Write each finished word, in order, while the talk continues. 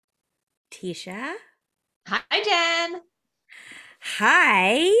Tisha. Hi, Jen.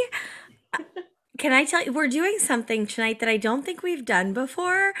 Hi. Can I tell you, we're doing something tonight that I don't think we've done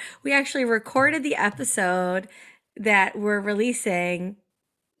before. We actually recorded the episode that we're releasing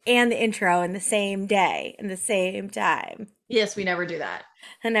and the intro in the same day, in the same time. Yes, we never do that.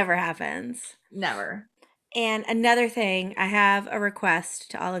 That never happens. Never. And another thing, I have a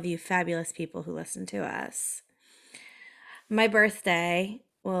request to all of you fabulous people who listen to us. My birthday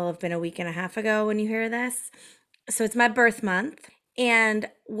will have been a week and a half ago when you hear this. So it's my birth month. And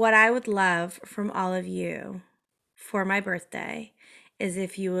what I would love from all of you for my birthday is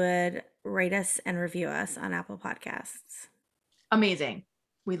if you would rate us and review us on Apple Podcasts. Amazing.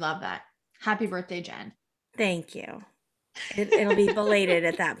 We love that. Happy birthday, Jen. Thank you. It'll be belated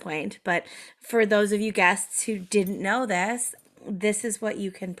at that point. But for those of you guests who didn't know this, this is what you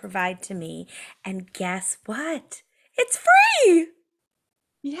can provide to me. And guess what? It's free.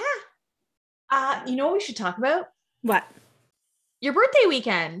 Yeah. You know what we should talk about? What? Your birthday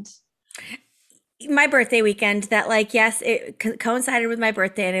weekend. My birthday weekend that, like, yes, it coincided with my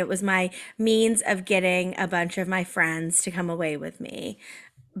birthday, and it was my means of getting a bunch of my friends to come away with me.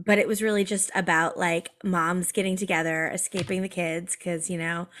 But it was really just about like moms getting together, escaping the kids, because,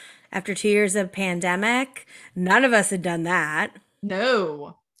 after 2 years of pandemic, none of us had done that.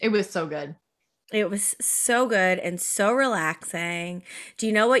 No, it was so good. It was so good and so relaxing. Do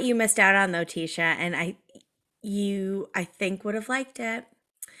you know what you missed out on though, Tisha? And I think would have liked it.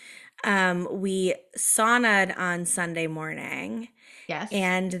 We saunaed on Sunday morning, Yes.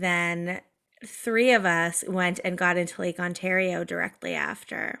 and then three of us went and got into Lake Ontario directly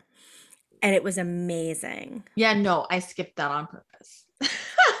after, and it was amazing. Yeah, no, I skipped that on purpose.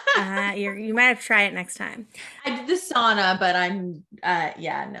 You might have to try it next time. I did the sauna, but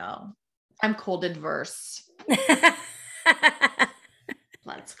yeah, no. I'm cold adverse.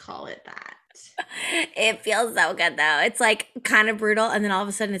 Let's call it that. It feels so good though. It's like kind of brutal, and then all of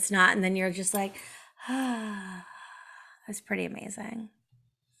a sudden it's not, and then you're just like, ah, that's pretty amazing.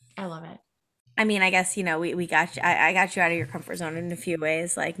 I love it. I mean, I guess, we got you, I got you out of your comfort zone in a few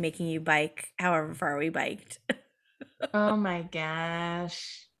ways, like making you bike however far we biked. Oh my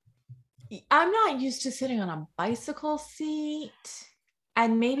gosh. I'm not used to sitting on a bicycle seat.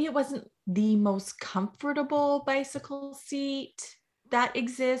 And maybe it wasn't the most comfortable bicycle seat that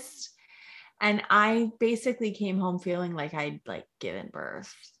exists. And I basically came home feeling like I'd like given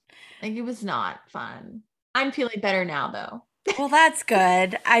birth. Like it was not fun. I'm feeling better now though. Well, that's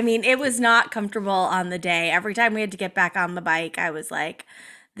good. I mean, it was not comfortable on the day. Every time we had to get back on the bike, I was like,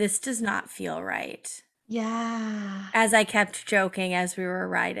 this does not feel right. Yeah. As I kept joking as we were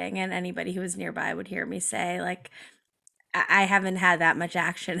riding, and anybody who was nearby would hear me say, like, I haven't had that much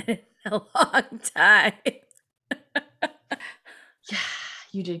action in a long time. Yeah.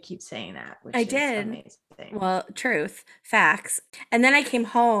 You did keep saying that, I which is did. amazing. Well, truth, facts. And then I came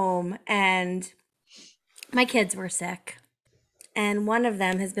home and my kids were sick. And one of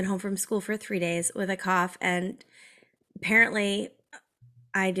them has been home from school for 3 days with a cough. And apparently,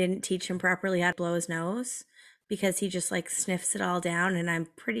 I didn't teach him properly how to blow his nose because he just like sniffs it all down. And I'm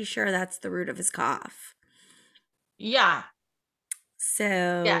pretty sure that's the root of his cough. Yeah.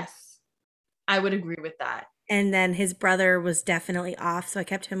 So, Yes. I would agree with that. and then his brother was definitely off. So I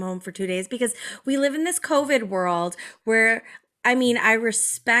kept him home for 2 days because we live in this COVID world where, I mean, I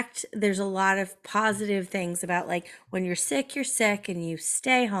respect there's a lot of positive things about like when you're sick and you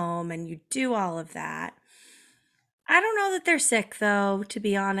stay home and you do all of that. I don't know that they're sick though, to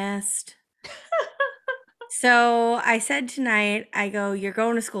be honest. So I said tonight, I go, you're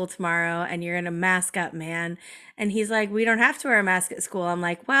going to school tomorrow and you're in a mask up, man. And he's like, we don't have to wear a mask at school. I'm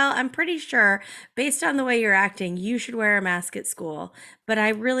like, well, I'm pretty sure based on the way you're acting, you should wear a mask at school, but I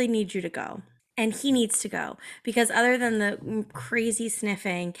really need you to go. And he needs to go because other than the crazy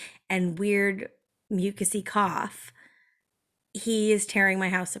sniffing and weird mucusy cough, he is tearing my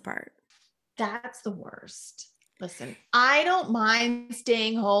house apart. That's the worst. Listen, I don't mind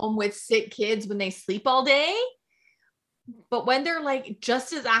staying home with sick kids when they sleep all day, but when they're like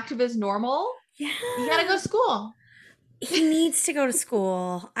just as active as normal, you gotta go Yeah. to school. He needs to go to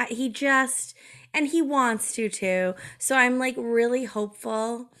school. And he wants to too. So I'm like really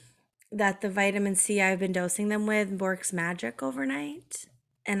hopeful that the vitamin C I've been dosing them with works magic overnight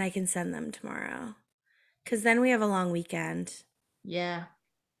and I can send them tomorrow. Because then we have a long weekend. Yeah.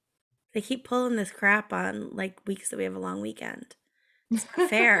 They keep pulling this crap on like weeks that we have a long weekend. It's not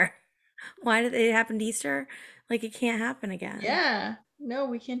fair. Why did it happen to Easter? Like it can't happen again. Yeah. No,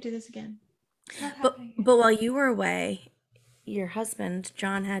 we can't do this again. It's not But happening again. but while you were away, your husband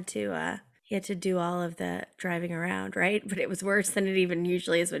John he had to do all of the driving around, right? But it was worse than it even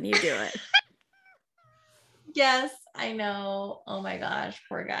usually is when you do it. Yes, I know. Oh my gosh,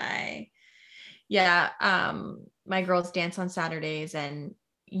 poor guy. Yeah, my girls dance on Saturdays, and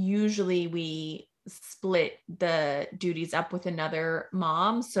usually we split the duties up with another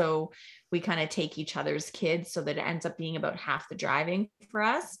mom. So we kind of take each other's kids so that it ends up being about half the driving for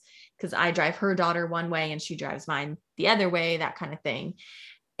us. Because I drive her daughter one way and she drives mine the other way, that kind of thing.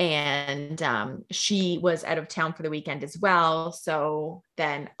 And she was out of town for the weekend as well. So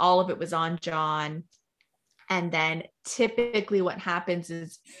then all of it was on John. And then typically what happens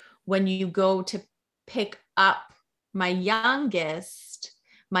is when you go to pick up my youngest,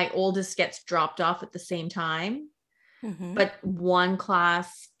 my oldest gets dropped off at the same time. Mm-hmm. But one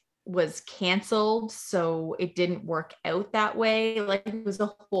class was canceled, so it didn't work out that way. Like it was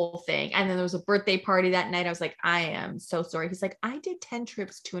a whole thing. And then there was a birthday party that night. I was like, I am so sorry. He's like, I did 10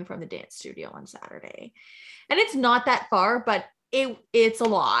 trips to and from the dance studio on Saturday. And it's not that far, but it's a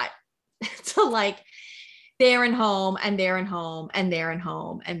lot to like there and home and there and home and there and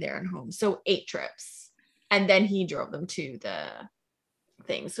home and there and home. So 8 trips. And then he drove them to the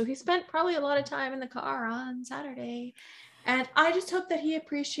thing. So he spent probably a lot of time in the car on Saturday. And I just hope that he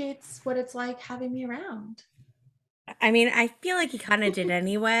appreciates what it's like having me around. I mean, I feel like he kind of did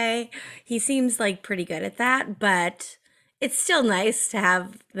anyway. He seems like pretty good at that, but it's still nice to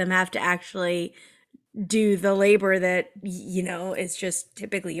have them have to actually do the labor that, is just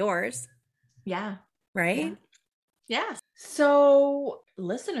typically yours, Yeah. right? Yeah. So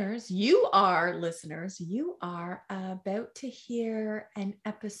listeners, you are about to hear an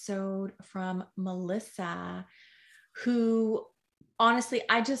episode from Melissa, who honestly,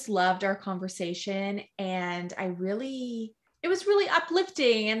 I just loved our conversation, and it was really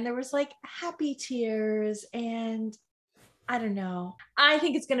uplifting, and there was like happy tears, and I don't know. I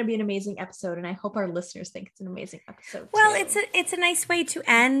think it's going to be an amazing episode, and I hope our listeners think it's an amazing episode Well, too. it's a nice way to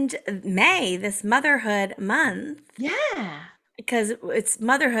end May, this motherhood month, Yeah. because it's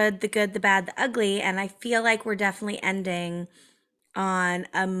motherhood, the good, the bad, the ugly, and I feel like we're definitely ending on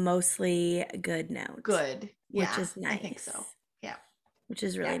a mostly good note, Good. which Yeah, is I think so. nice. Yeah. Which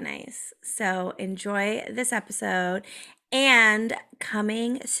is really Yeah. nice. So enjoy this episode, and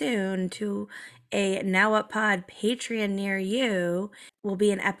coming soon to a Now What Pod Patreon near you will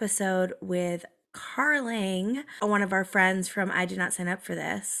be an episode with Carling, one of our friends from I Did Not Sign Up for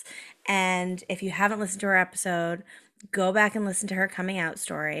This. And if you haven't listened to her episode, go back and listen to her coming out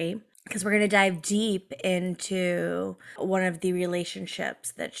story, because we're going to dive deep into one of the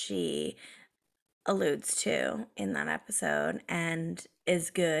relationships that she alludes to in that episode, and is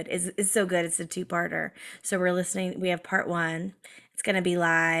good, is so good. It's a 2-parter. So we have part 1. It's going to be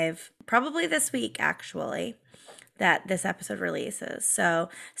live probably this week, actually, that this episode releases. So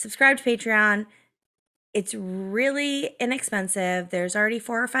subscribe to Patreon. It's really inexpensive. There's already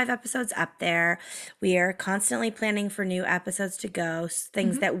 4 or 5 episodes up there. We are constantly planning for new episodes to go,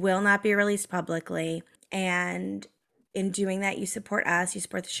 things that will not be released publicly. And in doing that, you support us, you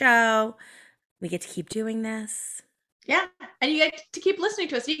support the show. We get to keep doing this. Yeah. And you get to keep listening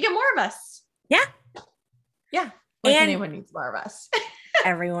to us. You get more of us. Yeah. Yeah. Like And anyone needs more of us.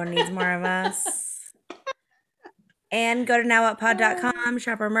 everyone needs more of us. And go to nowwhatpod.com,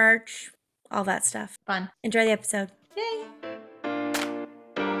 shop our merch, all that stuff. Fun. Enjoy the episode. Yay.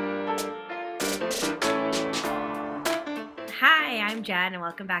 Hi, I'm Jen, and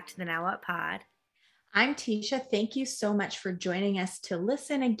welcome back to the Now What Pod. I'm Tisha. Thank you so much for joining us to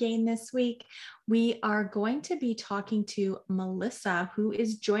listen again this week. We are going to be talking to Melissa, who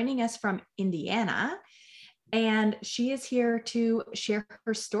is joining us from Indiana, and she is here to share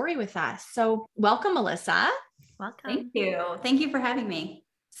her story with us. So welcome, Melissa. Welcome. Thank you. Thank you for having me.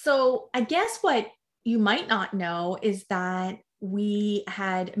 So I guess what you might not know is that we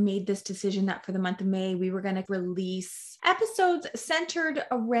had made this decision that for the month of May, we were going to release episodes centered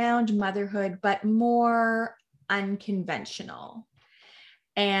around motherhood, but more unconventional,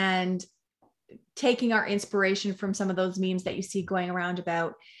 and taking our inspiration from some of those memes that you see going around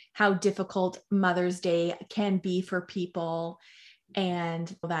about how difficult Mother's Day can be for people,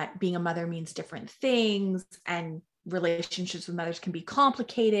 and that being a mother means different things, and relationships with mothers can be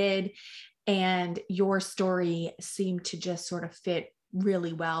complicated. And your story seemed to just sort of fit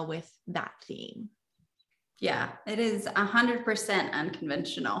really well with that theme. Yeah, it is 100%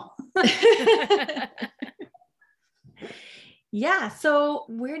 unconventional. Yeah. So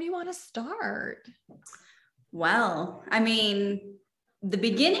where do you want to start? Well, I mean, the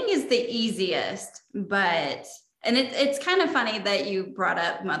beginning is the easiest, and it's kind of funny that you brought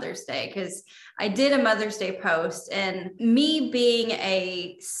up Mother's Day, because I did a Mother's Day post, and me being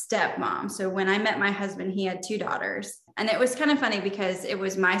a stepmom. So when I met my husband, he had 2 daughters. And it was kind of funny because it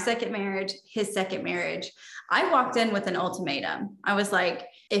was my second marriage, his second marriage. I walked in with an ultimatum. I was like,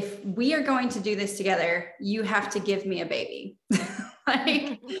 if we are going to do this together, you have to give me a baby.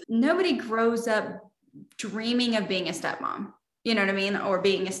 Like, nobody grows up dreaming of being a stepmom, you know what I mean? Or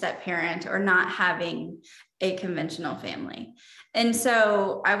being a step parent, or not having a conventional family. And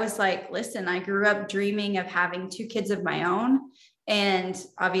so I was like, listen, I grew up dreaming of having 2 kids of my own. And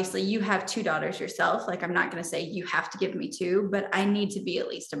obviously you have 2 daughters yourself. Like, I'm not going to say you have to give me 2, but I need to be at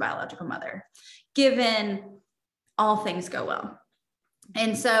least a biological mother, given all things go well.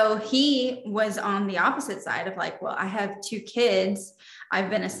 And so he was on the opposite side of like, well, I have 2 kids. I've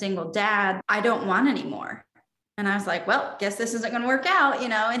been a single dad. I don't want any more. And I was like, well, guess this isn't going to work out, you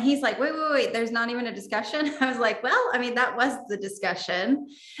know? And he's like, wait, there's not even a discussion. I was like, well, I mean, that was the discussion.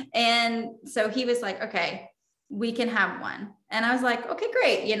 And so he was like, okay, we can have one. And I was like, okay,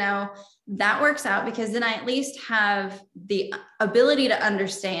 great. You know, that works out, because then I at least have the ability to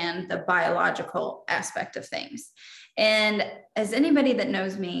understand the biological aspect of things. And as anybody that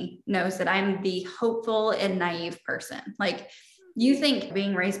knows me knows that I'm the hopeful and naive person. Like, you think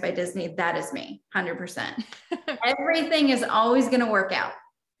being raised by Disney, that is me, 100%. Everything is always going to work out.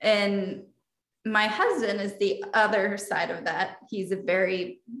 And my husband is the other side of that. He's a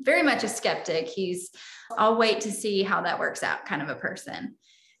very, very much a skeptic. I'll wait to see how that works out kind of a person.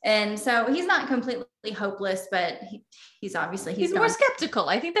 And so he's not completely hopeless, but he's obviously, he's more skeptical.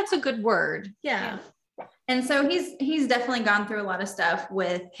 I think that's a good word. Yeah. And so he's definitely gone through a lot of stuff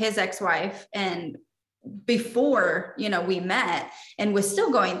with his ex-wife, and before, you know, we met, and was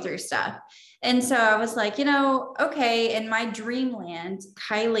still going through stuff. And so I was like, you know, okay, in my dreamland,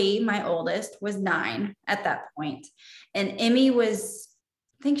 Kylie, my oldest, was 9 at that point. And Emmy was,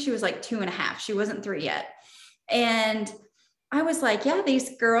 I think she was like 2.5. She wasn't 3 yet. And I was like, yeah,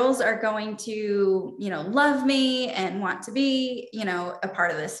 these girls are going to, you know, love me and want to be, you know, a part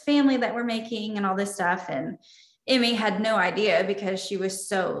of this family that we're making and all this stuff. And Emmy had no idea because she was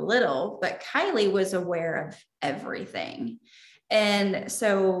so little, but Kylie was aware of everything. And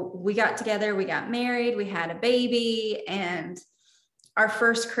so we got together, we got married, we had a baby, and our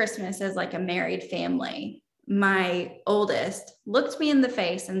first Christmas as like a married family, my oldest looked me in the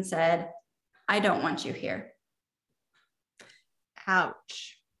face and said, I don't want you here.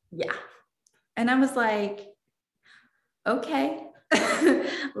 Ouch. Yeah. And I was like, okay.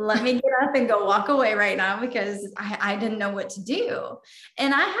 Let me get up and go walk away right now, because I didn't know what to do.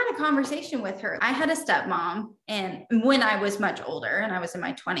 And I had a conversation with her. I had a stepmom, and when I was much older and I was in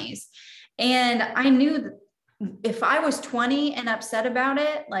my 20s, and I knew that if I was 20 and upset about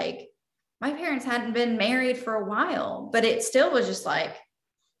it, like, my parents hadn't been married for a while, but it still was just like,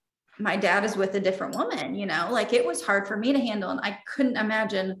 my dad is with a different woman, you know, like, it was hard for me to handle. And I couldn't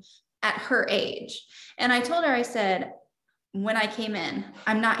imagine at her age. And I told her, I said, when I came in,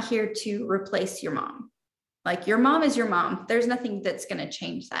 I'm not here to replace your mom. Like, your mom is your mom. There's nothing that's going to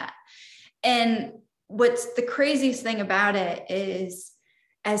change that. And what's the craziest thing about it is,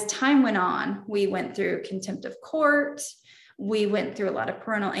 as time went on, we went through contempt of court. We went through a lot of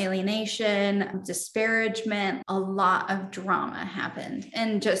parental alienation, disparagement, a lot of drama happened,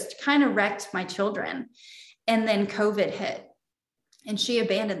 and just kind of wrecked my children. And then COVID hit, and she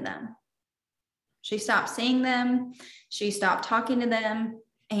abandoned them. She stopped seeing them. She stopped talking to them.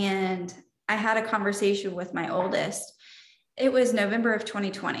 And I had a conversation with my oldest. It was November of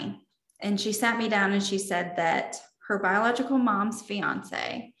 2020. And she sat me down and she said that her biological mom's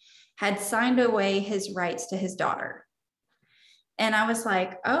fiance had signed away his rights to his daughter. And I was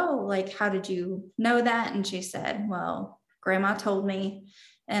like, oh, like, how did you know that? And she said, well, grandma told me.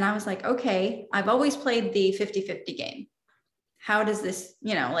 And I was like, okay, I've always played the 50-50 game. How does this,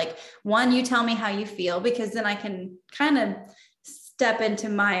 you know, like, one, you tell me how you feel, because then I can kind of step into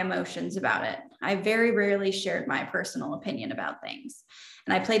my emotions about it. I very rarely shared my personal opinion about things.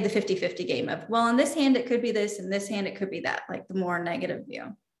 And I played the 50-50 game of, well, on this hand, it could be this, and this hand, it could be that, like the more negative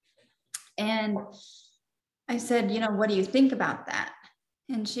view. And I said, you know, what do you think about that?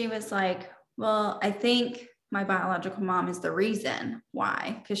 And she was like, well, I think my biological mom is the reason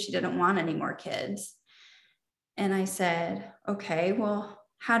why, because she didn't want any more kids. And I said, okay, well,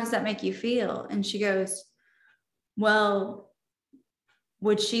 how does that make you feel? And she goes, well,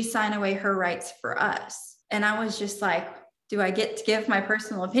 would she sign away her rights for us? And I was just like, do I get to give my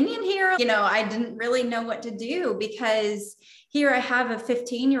personal opinion here? You know, I didn't really know what to do, because here I have a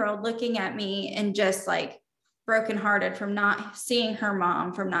 15-year-old looking at me and just like brokenhearted from not seeing her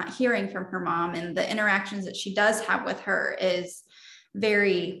mom, from not hearing from her mom. And the interactions that she does have with her is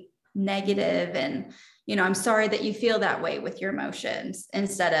very negative. And, you know, I'm sorry that you feel that way with your emotions,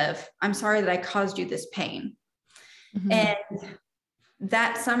 instead of, I'm sorry that I caused you this pain. Mhm. And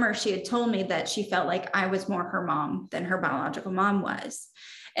that summer, she had told me that she felt like I was more her mom than her biological mom was.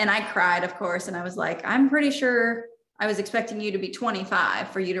 And I cried, of course. And I was like, I'm pretty sure I was expecting you to be 25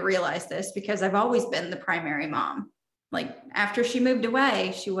 for you to realize this, because I've always been the primary mom. Like after she moved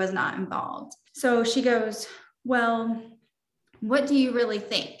away, she was not involved. So she goes, well, what do you really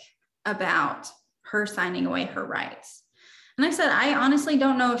think about her signing away her rights? And I said, I honestly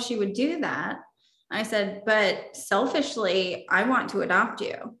don't know if she would do that. I said, but selfishly, I want to adopt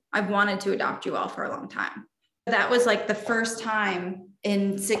you. I've wanted to adopt you all for a long time. That was like the first time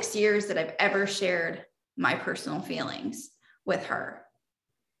in 6 years that I've ever shared my personal feelings with her.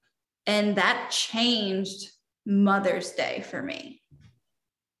 And that changed Mother's Day for me,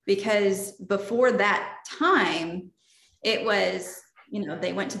 because before that time, it was,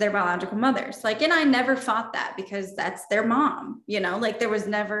 they went to their biological mothers. Like, and I never fought that because that's their mom, like there was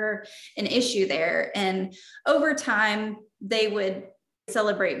never an issue there. And over time, they would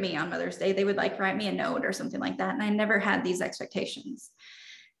celebrate me on Mother's Day. They would like write me a note or something like that. And I never had these expectations.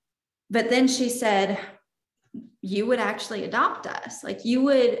 But then she said, you would actually adopt us. Like you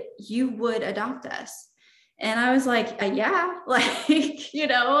would adopt us. And I was like, yeah, like,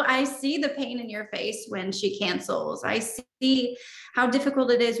 I see the pain in your face when she cancels. I see how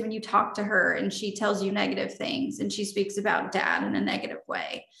difficult it is when you talk to her and she tells you negative things and she speaks about dad in a negative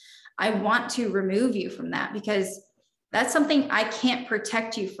way. I want to remove you from that, because that's something I can't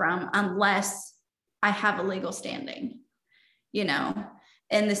protect you from unless I have a legal standing. In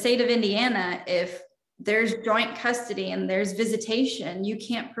the state of Indiana, if there's joint custody and there's visitation, you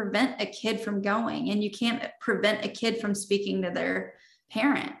can't prevent a kid from going, and you can't prevent a kid from speaking to their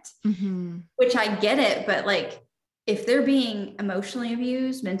parent, which I get it. But like, if they're being emotionally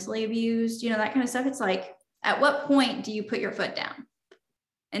abused, mentally abused, that kind of stuff, it's like, at what point do you put your foot down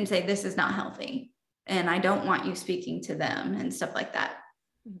and say, this is not healthy and I don't want you speaking to them and stuff like that.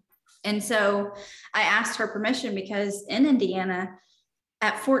 And so I asked her permission, because in Indiana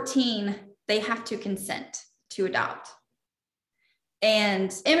at 14, they have to consent to adopt.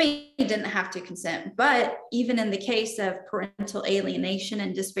 And Emmy didn't have to consent, but even in the case of parental alienation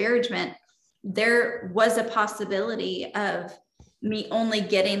and disparagement, there was a possibility of me only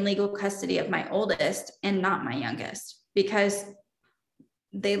getting legal custody of my oldest and not my youngest, because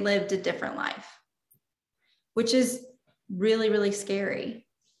they lived a different life, which is really, really scary.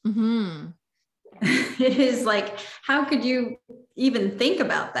 It is like, how could you even think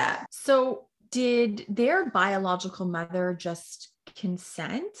about that? So did their biological mother just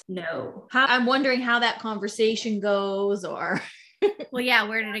consent? No. I'm wondering how that conversation goes, or Well, yeah,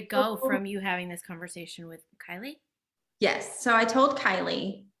 where did it go from you having this conversation with Kylie? Yes. So I told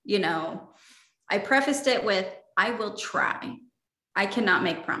Kylie, I prefaced it with, I will try. I cannot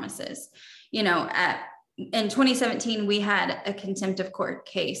make promises. In 2017, we had a contempt of court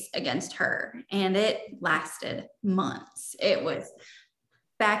case against her, and it lasted months. It was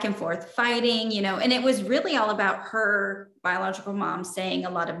back and forth fighting, and it was really all about her biological mom saying a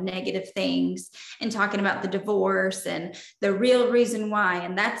lot of negative things and talking about the divorce and the real reason why.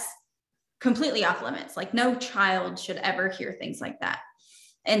 And that's completely off limits. Like, no child should ever hear things like that.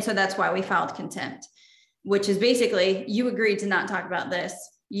 And so that's why we filed contempt, which is basically, you agreed to not talk about this.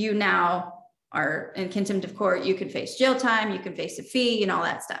 You now are in contempt of court. You could face jail time, you could face a fee, and all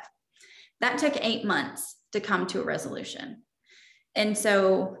that stuff. That took 8 months to come to a resolution. And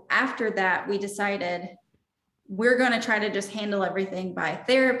so after that, we decided we're going to try to just handle everything by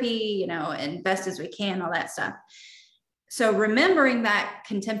therapy, and best as we can, all that stuff. So remembering that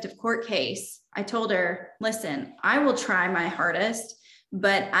contempt of court case, I told her, listen, I will try my hardest,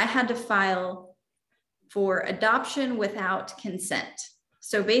 but I had to file for adoption without consent.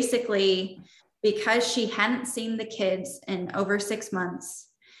 So basically, because she hadn't seen the kids in over 6 months,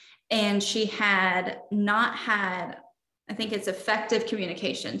 and she had not had, I think it's effective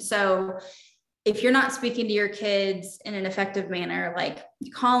communication. So if you're not speaking to your kids in an effective manner, like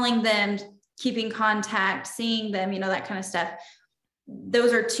calling them, keeping contact, seeing them, that kind of stuff,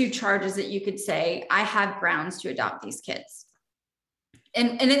 those are 2 charges that you could say, I have grounds to adopt these kids.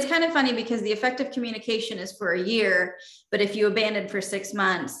 And it's kind of funny, because the effective communication is for a year, but if you abandon for 6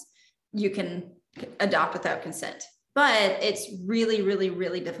 months, you can adopt without consent. But it's really, really,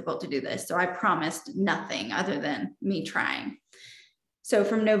 really difficult to do this. So I promised nothing other than me trying. So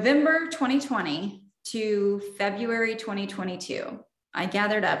from November 2020 to February 2022, I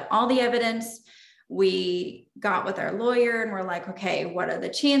gathered up all the evidence. We got with our lawyer and we're like, okay, what are the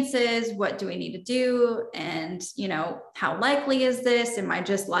chances? What do we need to do? And, how likely is this? Am I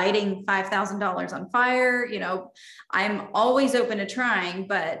just lighting $5,000 on fire? I'm always open to trying,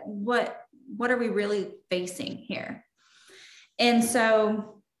 but what what are we really facing here? And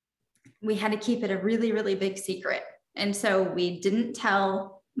so we had to keep it a really, really big secret. And so we didn't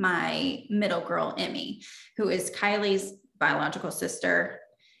tell my middle girl, Emmy, who is Kylie's biological sister.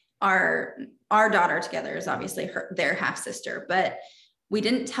 Our daughter together is obviously their half sister, but we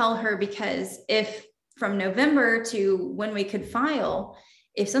didn't tell her because if from November to when we could file,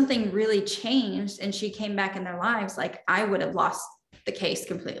 if something really changed and she came back in their lives, like I would have lost the case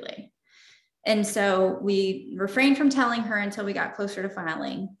completely. And so we refrained from telling her until we got closer to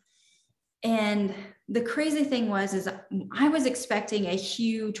filing. And the crazy thing is I was expecting a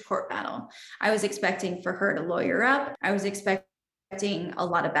huge court battle. I was expecting for her to lawyer up. I was expecting a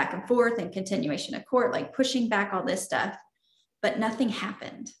lot of back and forth and continuation of court, like pushing back all this stuff, but nothing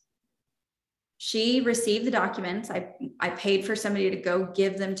happened. She received the documents. I paid for somebody to go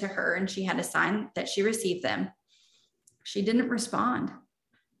give them to her, and she had to sign that she received them. She didn't respond.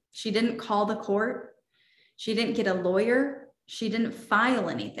 She didn't call the court. She didn't get a lawyer. She didn't file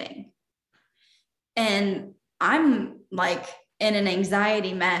anything. And I'm like in an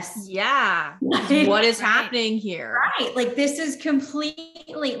anxiety mess. Yeah. Like, what is happening here? Right. Like this is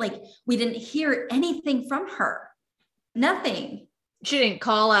completely like we didn't hear anything from her. Nothing. She didn't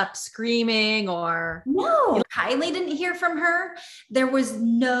call up screaming or no. Kylie didn't hear from her. There was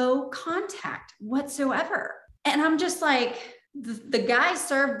no contact whatsoever. And I'm just like, the guy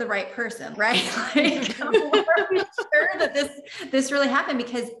served the right person, right? Like, are we sure that this really happened?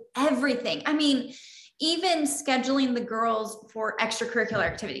 Because everything, I mean, even scheduling the girls for extracurricular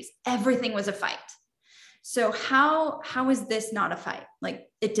activities, everything was a fight. So how is this not a fight? Like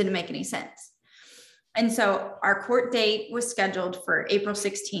it didn't make any sense. And so our court date was scheduled for April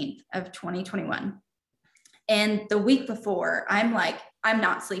 16th of 2021. And the week before, I'm like, I'm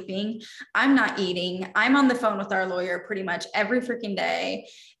not sleeping. I'm not eating. I'm on the phone with our lawyer pretty much every freaking day.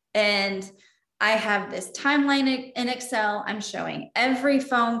 And I have this timeline in Excel. I'm showing every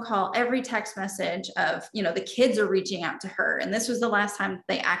phone call, every text message of, the kids are reaching out to her. And this was the last time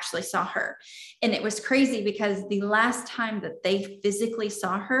they actually saw her. And it was crazy because the last time that they physically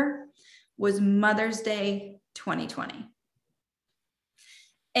saw her was Mother's Day 2020.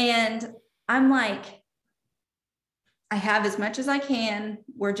 And I'm like, I have as much as I can.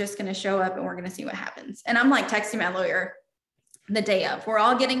 We're just going to show up and we're going to see what happens. And I'm like texting my lawyer the day of. We're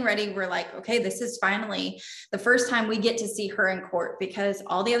all getting ready. We're like, okay, this is finally the first time we get to see her in court, because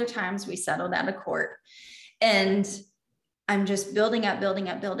all the other times we settled out of court. And I'm just building up.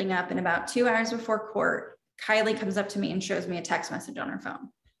 And about 2 hours before court, Kylie comes up to me and shows me a text message on her phone.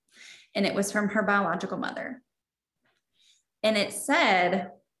 And it was from her biological mother. And it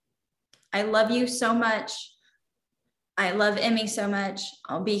said, I love you so much. I love Emmy so much.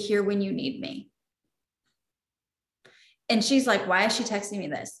 I'll be here when you need me. And she's like, why is she texting me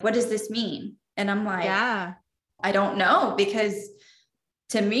this? What does this mean? And I'm like, yeah, I don't know, because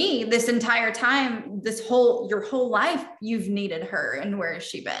to me, this entire time, your whole life, you've needed her. And where has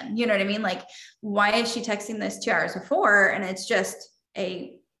she been? You know what I mean? Like, why is she texting this 2 hours before? And it's just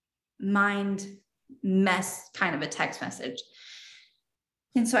a mind mess kind of a text message.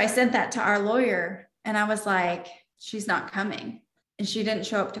 And so I sent that to our lawyer and I was like, she's not coming. And she didn't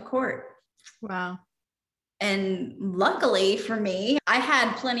show up to court. Wow. And luckily for me, I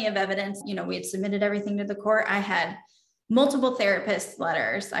had plenty of evidence. We had submitted everything to the court. I had multiple therapist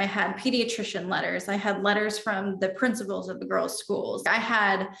letters. I had pediatrician letters. I had letters from the principals of the girls' schools. I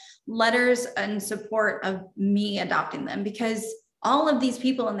had letters in support of me adopting them, because all of these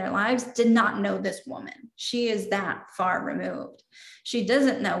people in their lives did not know this woman. She is that far removed. She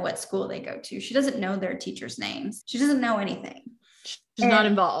doesn't know what school they go to. She doesn't know their teachers' names. She doesn't know anything. She's not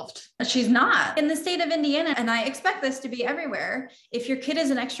involved. She's not. In the state of Indiana, and I expect this to be everywhere, if your kid is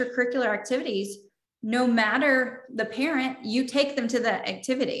in extracurricular activities, no matter the parent, you take them to that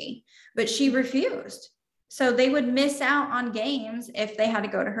activity. But she refused. So they would miss out on games if they had to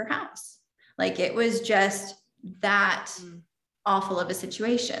go to her house. Like, it was just that awful of a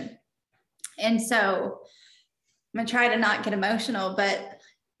situation. And so I'm going to try to not get emotional, but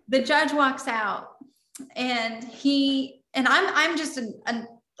the judge walks out and I'm just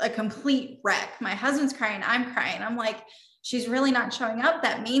a complete wreck. My husband's crying. I'm crying. I'm like, she's really not showing up.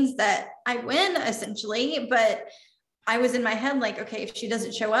 That means that I win, essentially. But I was in my head like, okay, if she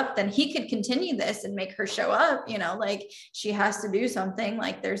doesn't show up, then he could continue this and make her show up. Like, she has to do something.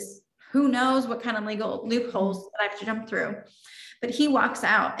 Like, there's who knows what kind of legal loopholes that I have to jump through. But he walks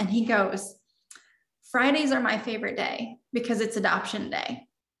out and he goes, Fridays are my favorite day because it's adoption day.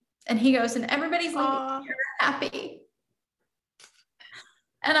 And he goes, and everybody's leaving here happy.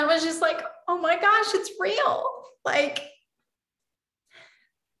 And I was just like, oh my gosh, it's real. Like,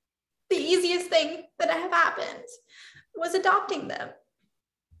 the easiest thing that have happened was adopting them.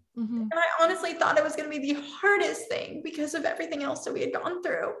 Mm-hmm. And I honestly thought it was going to be the hardest thing because of everything else that we had gone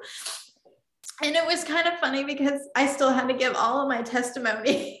through. And it was kind of funny because I still had to give all of my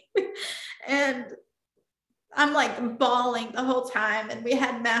testimony and I'm like bawling the whole time. And we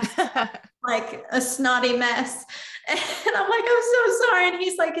had masks like a snotty mess. And I'm like, I'm so sorry. And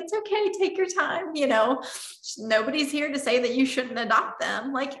he's like, it's okay. Take your time. You know, nobody's here to say that you shouldn't adopt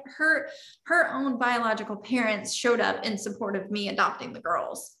them. Like her own biological parents showed up in support of me adopting the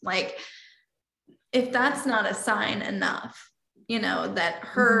girls. Like if that's not a sign enough, you know, that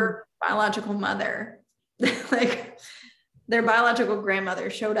her biological mother, like their biological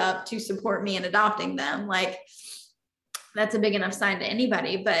grandmother showed up to support me in adopting them. Like that's a big enough sign to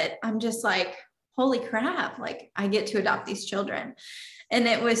anybody, but I'm just like, holy crap. Like I get to adopt these children. And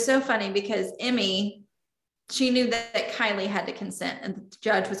it was so funny because Emmy, she knew that Kylie had to consent and the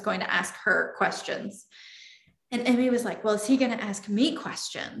judge was going to ask her questions. And Emmy was like, well, is he going to ask me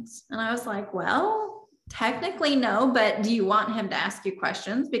questions? And I was like, well, technically no, but do you want him to ask you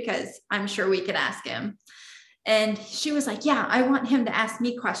questions? Because I'm sure we could ask him. And she was like, yeah, I want him to ask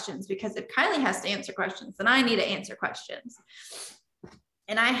me questions because if Kylie has to answer questions, then I need to answer questions.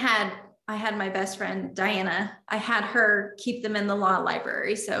 And I had my best friend, Diana, I had her keep them in the law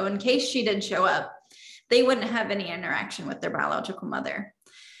library. So in case she did show up, they wouldn't have any interaction with their biological mother.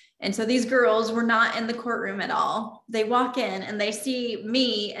 And so these girls were not in the courtroom at all. They walk in and they see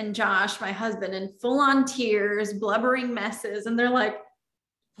me and Josh, my husband, in full on tears, blubbering messes. And they're like,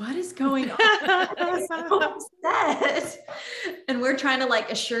 what is going on? I'm so upset. And we're trying to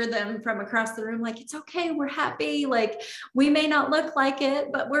like assure them from across the room, like, it's okay. We're happy. Like we may not look like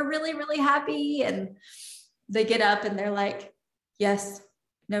it, but we're really, really happy. And they get up and they're like, yes,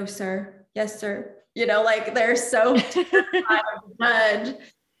 no, sir. Yes, sir. You know, like they're so terrified of the judge.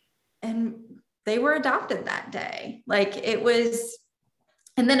 And they were adopted that day. Like it was,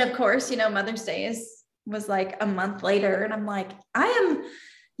 and then of course, you know, Mother's Day was like a month later. And I'm like, I am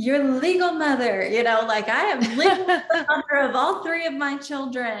your legal mother, you know, like I am legal mother of all three of my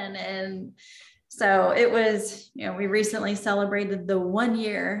children. And so it was, you know, we recently celebrated the 1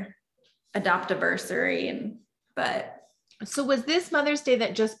 year adoptiversary. But so was this Mother's Day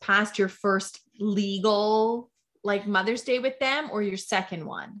that just passed your first legal like Mother's Day with them or your second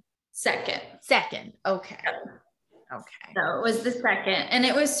one? Second. Okay. Okay. So it was the second. And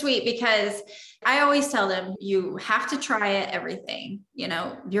it was sweet because I always tell them, you have to try it, everything, you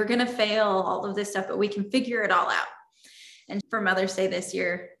know, you're going to fail, all of this stuff, but we can figure it all out. And for Mother's Day this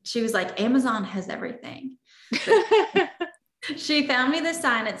year, she was like, Amazon has everything. She found me the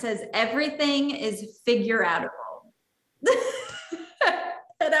sign. It says, everything is figure outable.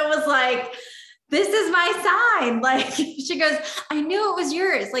 And I was like, this is my sign. Like she goes, I knew it was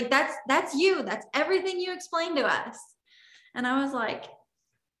yours. Like that's you. That's everything you explained to us. And I was like,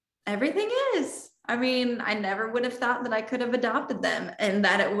 everything is. I mean, I never would have thought that I could have adopted them and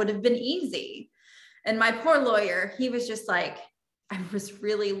that it would have been easy. And my poor lawyer, he was just like, I was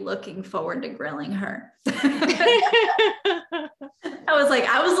really looking forward to grilling her.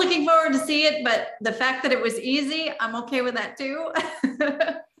 I was looking forward to see it, but the fact that it was easy, I'm okay with that too.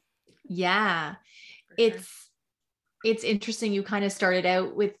 Yeah. It's interesting. You kind of started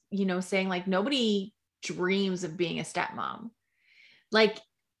out with, you know, saying like nobody dreams of being a stepmom. Like,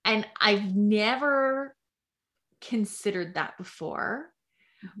 and I've never considered that before,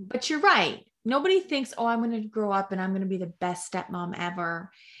 but you're right. Nobody thinks, oh, I'm going to grow up and I'm going to be the best stepmom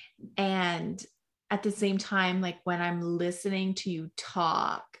ever. And at the same time, like when I'm listening to you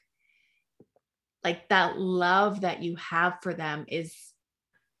talk, like that love that you have for them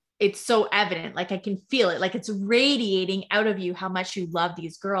it's so evident. Like I can feel it, like it's radiating out of you how much you love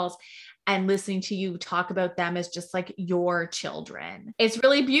these girls, and listening to you talk about them as just like your children. It's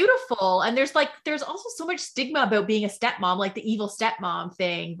really beautiful. And there's also so much stigma about being a stepmom, like the evil stepmom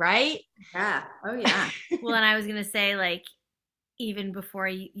thing, right? Yeah. Oh yeah. Well, and I was going to say, like, even before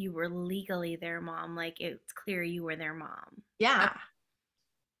you were legally their mom, like it's clear you were their mom. Yeah.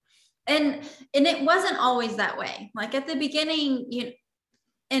 And it wasn't always that way. Like at the beginning,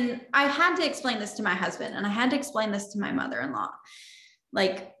 and I had to explain this to my husband and I had to explain this to my mother-in-law.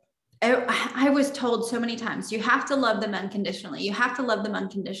 Like I was told so many times, you have to love them unconditionally. You have to love them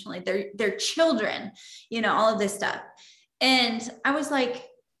unconditionally. They're children, you know, all of this stuff. And I was like,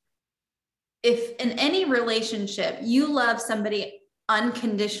 if in any relationship you love somebody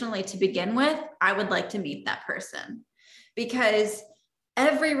unconditionally to begin with, I would like to meet that person, because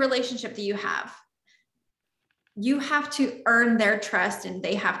every relationship that you have to earn their trust and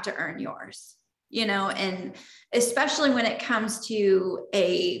they have to earn yours, you know, and especially when it comes to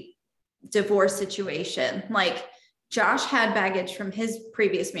a divorce situation. Like Josh had baggage from his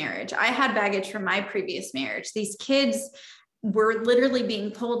previous marriage. I had baggage from my previous marriage. These kids were literally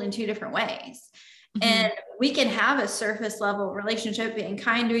being pulled in two different ways. Mm-hmm. And we can have a surface level relationship, being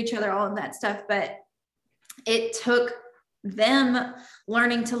kind to each other, all of that stuff. But it took them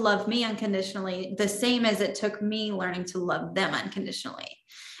learning to love me unconditionally, the same as it took me learning to love them unconditionally.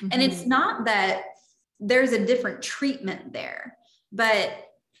 Mm-hmm. And it's not that there's a different treatment there, but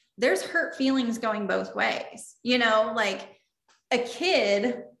there's hurt feelings going both ways, you know, like a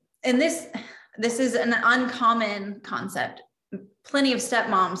kid, and this is an uncommon concept. Plenty of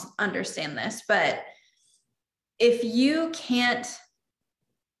stepmoms understand this, but if you can't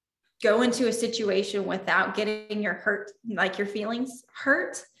go into a situation without getting your feelings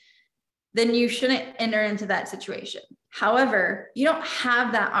hurt, then you shouldn't enter into that situation. However, you don't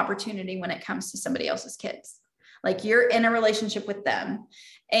have that opportunity when it comes to somebody else's kids. Like, you're in a relationship with them,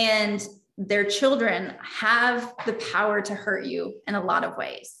 and their children have the power to hurt you in a lot of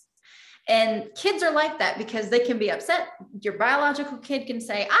ways. And kids are like that because they can be upset. Your biological kid can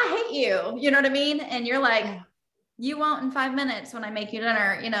say, I hate you. You know what I mean? And you're like, you won't in 5 minutes when I make you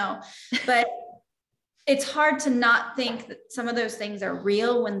dinner, you know, but it's hard to not think that some of those things are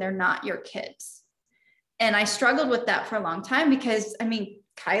real when they're not your kids. And I struggled with that for a long time because, I mean,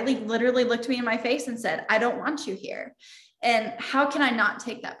 Kylie literally looked me in my face and said, I don't want you here. And how can I not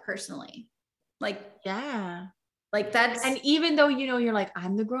take that personally? Like, yeah. Like that's, and even though, you know, you're like,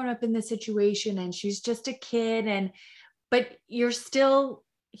 I'm the grown up in this situation and she's just a kid, but you're still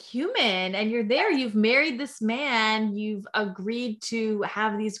human and you're there. You've married this man. You've agreed to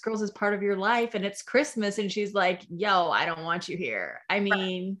have these girls as part of your life, and it's Christmas. And she's like, yo, I don't want you here. I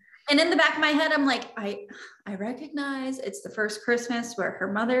mean, and in the back of my head, I'm like, I recognize it's the first Christmas where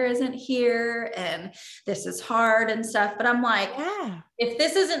her mother isn't here and this is hard and stuff. But I'm like, if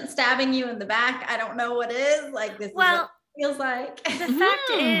this isn't stabbing you in the back, I don't know what is. Like, this is what it feels like. The fact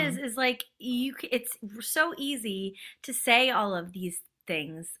is like, it's so easy to say all of these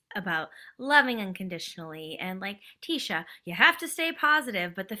things about loving unconditionally and like, Tisha, you have to stay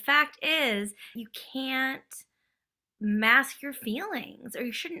positive. But the fact is, you can't mask your feelings, or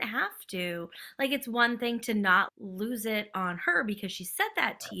you shouldn't have to. Like, it's one thing to not lose it on her because she said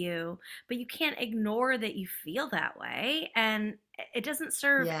that to you, but you can't ignore that you feel that way, and it doesn't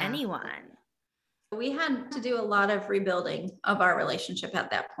serve anyone. We had to do a lot of rebuilding of our relationship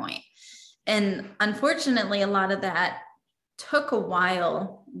at that point. And unfortunately, a lot of that took a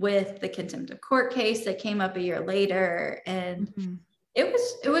while with the contempt of court case that came up a year later. And it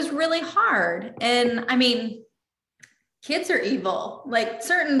was really hard. And I mean, kids are evil, like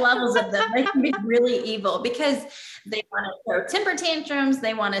certain levels of them, they can be really evil because they want to throw temper tantrums.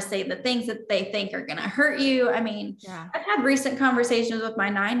 They want to say the things that they think are going to hurt you. I mean, I've had recent conversations with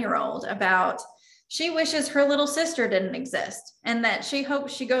my 9-year-old about, she wishes her little sister didn't exist and that she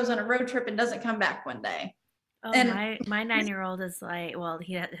hopes she goes on a road trip and doesn't come back one day. Oh, and my 9-year-old is like, well,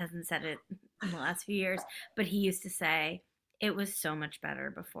 he hasn't said it in the last few years, but he used to say, it was so much better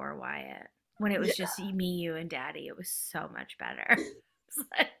before Wyatt. When it was just me, you, and Daddy, it was so much better.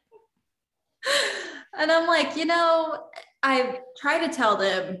 And I'm like, you know, I try to tell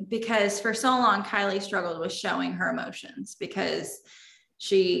them, because for so long, Kylie struggled with showing her emotions because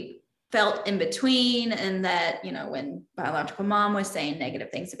she felt in between, and that, you know, when biological mom was saying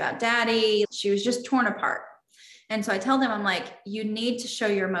negative things about Daddy, she was just torn apart. And so I tell them, I'm like, you need to show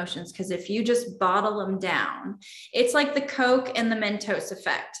your emotions, because if you just bottle them down, it's like the Coke and the Mentos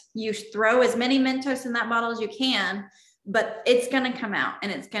effect. You throw as many Mentos in that bottle as you can, but it's going to come out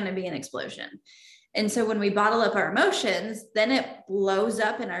and it's going to be an explosion. And so when we bottle up our emotions, then it blows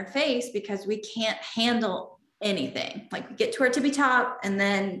up in our face because we can't handle anything. Like, we get to our tippy top and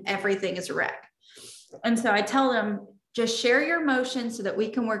then everything is a wreck. And so I tell them, just share your emotions so that we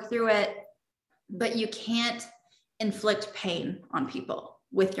can work through it, but you can't inflict pain on people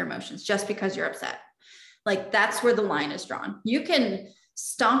with your emotions just because you're upset. Like, that's where the line is drawn. You can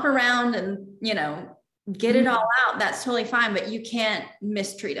stomp around and, you know, get it all out. That's totally fine, but you can't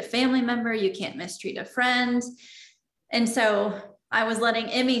mistreat a family member. You can't mistreat a friend. And so I was letting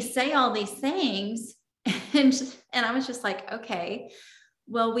Emmy say all these things, and I was just like, okay,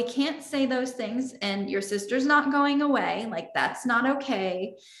 well, we can't say those things, and your sister's not going away. Like, that's not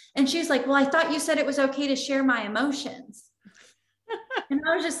okay. And she's like, well, I thought you said it was okay to share my emotions. And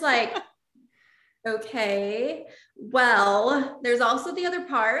I was just like, okay, well, there's also the other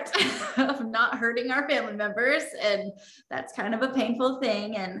part of not hurting our family members. And that's kind of a painful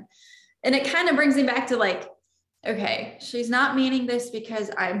thing. And it kind of brings me back to, like, okay, she's not meaning this because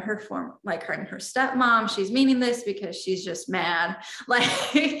I'm her I'm her stepmom. She's meaning this because she's just mad.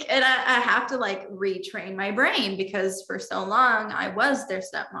 Like, and I have to like retrain my brain because for so long I was their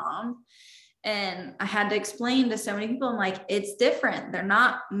stepmom. And I had to explain to so many people, I'm like, it's different. They're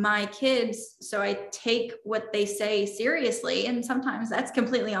not my kids. So I take what they say seriously. And sometimes that's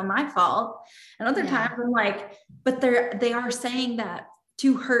completely on my fault. And other times I'm like, but they are saying that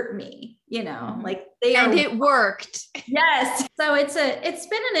to hurt me, like and it worked. Yes. So it's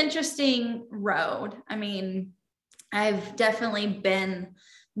been an interesting road. I mean, I've definitely been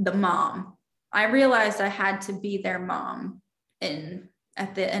the mom. I realized I had to be their mom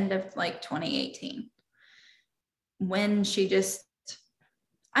at the end of like 2018, when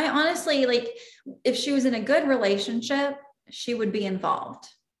I honestly, like, if she was in a good relationship, she would be involved.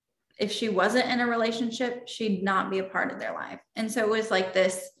 If she wasn't in a relationship, she'd not be a part of their life. And so it was like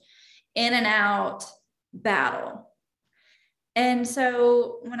this in and out battle. And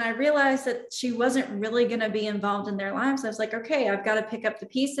so when I realized that she wasn't really going to be involved in their lives, I was like, okay, I've got to pick up the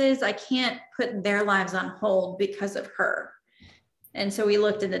pieces. I can't put their lives on hold because of her. And so we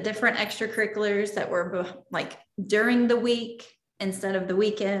looked into different extracurriculars that were like during the week instead of the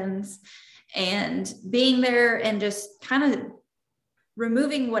weekends, and being there and just kind of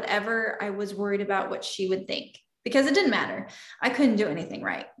removing whatever I was worried about what she would think, because it didn't matter. I couldn't do anything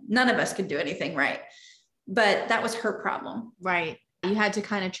right. None of us could do anything right, but that was her problem. Right. You had to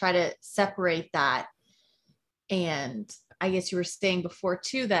kind of try to separate that. And I guess you were saying before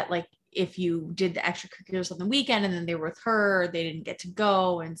too, that like, if you did the extracurriculars on the weekend and then they were with her, they didn't get to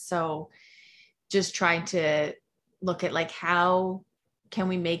go. And so just trying to look at like, how can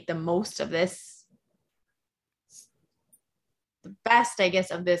we make the most of this, the best, I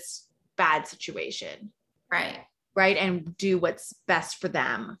guess, of this bad situation. Right. Right. And do what's best for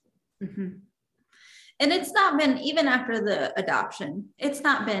them. Mm-hmm. And it's not been, even after the adoption, it's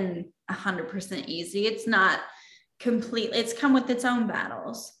not been 100% easy. It's not completely, it's come with its own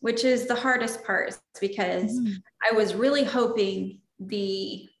battles, which is the hardest part, because I was really hoping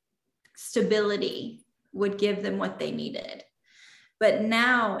the stability would give them what they needed. But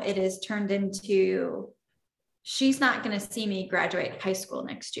now it has turned into, she's not going to see me graduate high school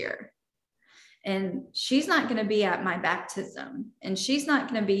next year. And she's not going to be at my baptism, and she's not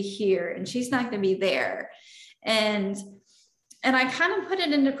going to be here, and she's not going to be there. And I kind of put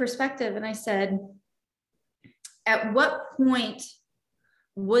it into perspective, and I said, at what point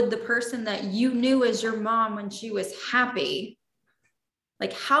would the person that you knew as your mom when she was happy,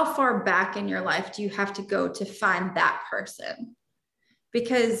 like how far back in your life do you have to go to find that person?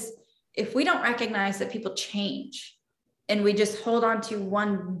 Because if we don't recognize that people change and we just hold on to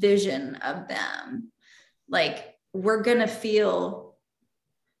one vision of them, like we're going to feel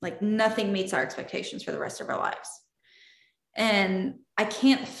like nothing meets our expectations for the rest of our lives. And I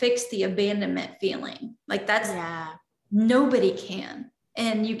can't fix the abandonment feeling. Like that's, nobody can.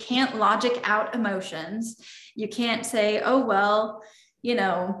 And you can't logic out emotions. You can't say, oh, well,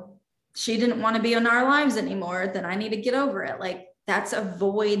 she didn't want to be in our lives anymore, then I need to get over it. Like that's a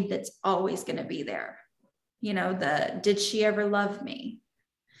void that's always going to be there. Did she ever love me?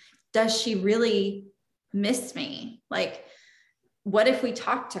 Does she really miss me? Like, what if we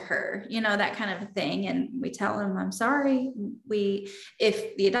talk to her, that kind of a thing. And we tell them, I'm sorry.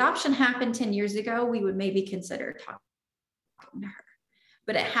 If the adoption happened 10 years ago, we would maybe consider talking to her,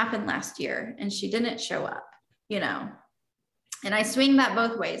 but it happened last year and she didn't show up, and I swing that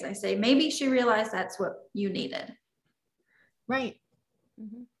both ways. I say, maybe she realized that's what you needed. Right.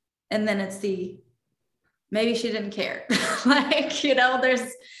 Mm-hmm. And then it's maybe she didn't care. Like,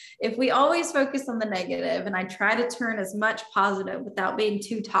 if we always focus on the negative, and I try to turn as much positive without being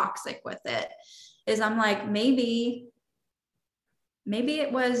too toxic with it, is I'm like, maybe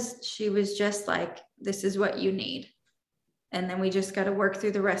she was just like, this is what you need. And then we just got to work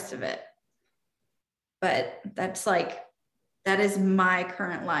through the rest of it. But that is my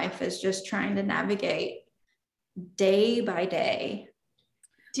current life, is just trying to navigate day by day.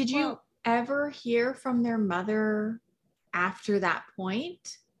 Did you ever hear from their mother after that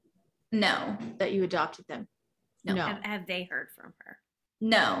point? No. That you adopted them? No. Have they heard from her?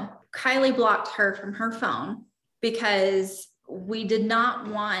 No. Kylie blocked her from her phone because we did not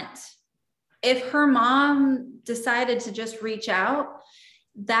want, if her mom decided to just reach out,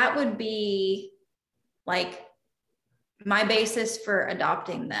 that would be like my basis for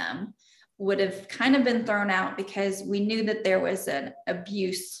adopting them would have kind of been thrown out, because we knew that there was an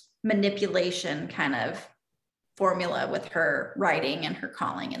abuse manipulation kind of formula with her writing and her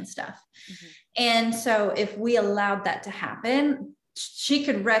calling and stuff. Mm-hmm. And so if we allowed that to happen, she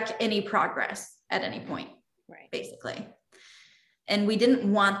could wreck any progress at any point. Right. basically. And we didn't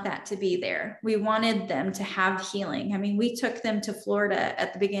want that to be there. We wanted them to have healing. I mean, we took them to Florida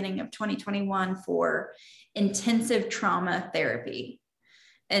at the beginning of 2021 for intensive trauma therapy.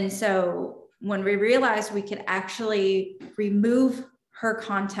 And so when we realized we could actually remove her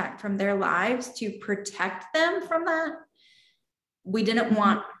contact from their lives to protect them from that, we didn't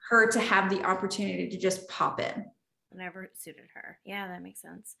want her to have the opportunity to just pop in. Whenever it suited her. Yeah, that makes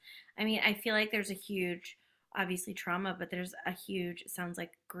sense. I mean, I feel like there's a huge, obviously trauma, but there's a huge, it sounds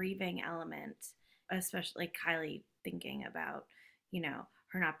like, grieving element, especially like Kylie thinking about,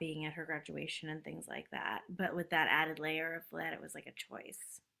 her not being at her graduation and things like that. But with that added layer of that, it was like a choice.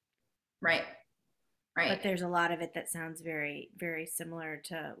 Right. Right. But there's a lot of it that sounds very, very similar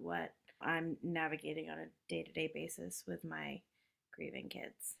to what I'm navigating on a day-to-day basis with my grieving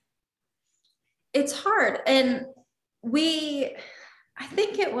kids. It's hard. And I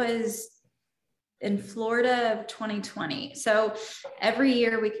think it was in Florida of 2020. So every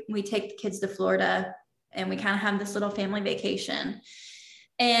year we take the kids to Florida and we kind of have this little family vacation.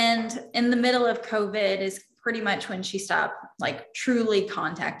 And in the middle of COVID is pretty much when she stopped like truly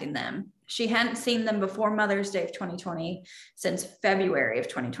contacting them. She hadn't seen them before Mother's Day of 2020 since February of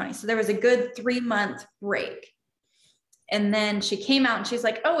 2020. So there was a good 3-month break. And then she came out and she's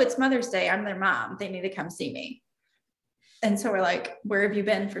like, oh, it's Mother's Day. I'm their mom. They need to come see me. And so we're like, where have you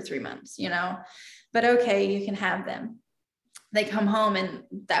been for 3 months? But okay, you can have them. They come home and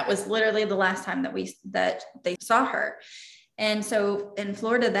that was literally the last time that they saw her. And so in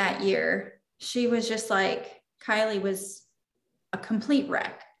Florida that year, she was just like, Kylie was a complete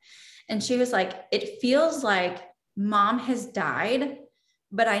wreck. And she was like, it feels like mom has died,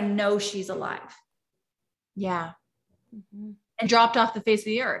 but I know she's alive. Yeah. Mm-hmm. And dropped off the face of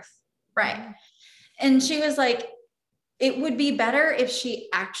the earth. Right. And she was like, it would be better if she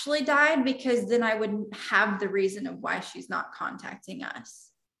actually died because then I wouldn't have the reason of why she's not contacting us.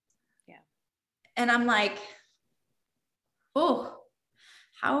 Yeah. And I'm like, oh,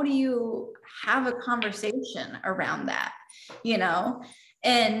 how do you have a conversation around that?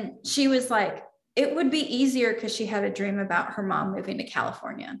 And she was like, it would be easier because she had a dream about her mom moving to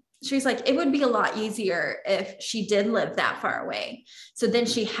California. She's like, it would be a lot easier if she did live that far away. So then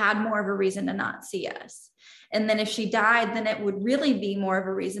she had more of a reason to not see us. And then if she died, then it would really be more of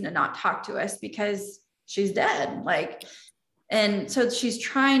a reason to not talk to us because she's dead. And so she's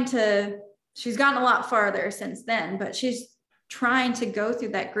gotten a lot farther since then, but she's trying to go through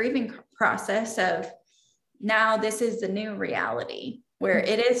that grieving process of now this is the new reality where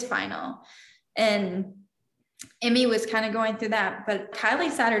it is final. And Emmy was kind of going through that, but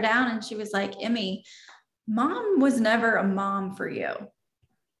Kylie sat her down and she was like, Emmy, mom was never a mom for you.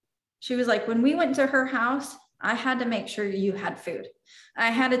 She was like, when we went to her house, I had to make sure you had food.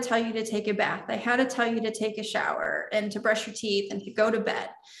 I had to tell you to take a bath. I had to tell you to take a shower and to brush your teeth and to go to bed.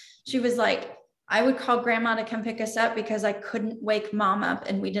 She was like, I would call grandma to come pick us up because I couldn't wake mom up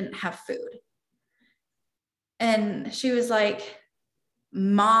and we didn't have food. And she was like,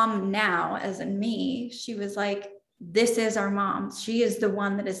 mom now, as in me, she was like, this is our mom. She is the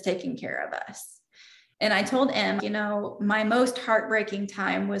one that is taking care of us. And I told Em, my most heartbreaking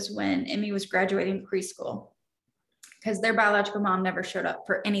time was when Emmy was graduating preschool because their biological mom never showed up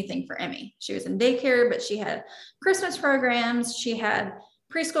for anything for Emmy. She was in daycare, but she had Christmas programs. She had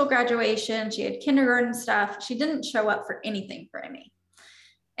preschool graduation. She had kindergarten stuff. She didn't show up for anything for Emmy.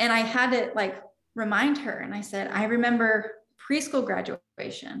 And I had to remind her. And I said, I remember preschool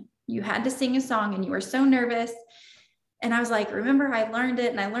graduation. You had to sing a song and you were so nervous. And I was like, remember, I learned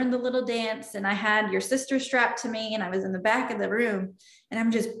it and I learned the little dance and I had your sister strapped to me and I was in the back of the room and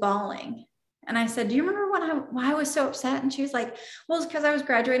I'm just bawling. And I said, do you remember why I was so upset? And she was like, well, it's because I was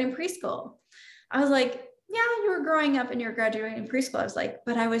graduating preschool. I was like, yeah, you were growing up and you're graduating preschool. I was like,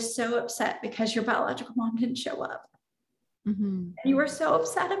 but I was so upset because your biological mom didn't show up. Mm-hmm. And you were so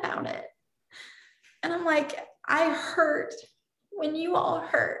upset about it. And I'm like, I hurt when you all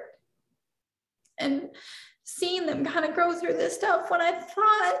hurt. And seeing them kind of go through this stuff when I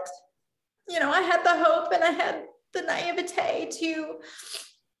thought, I had the hope and I had the naivete to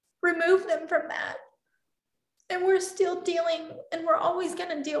remove them from that. And we're still dealing and we're always going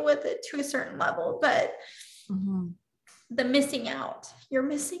to deal with it to a certain level, but the missing out, you're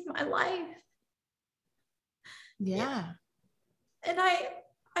missing my life. Yeah. And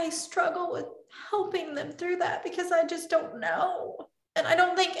I struggle with helping them through that because I just don't know. And I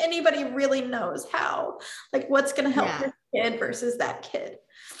don't think anybody really knows how, what's going to help this kid versus that kid.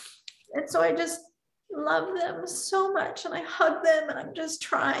 And so I just love them so much and I hug them and I'm just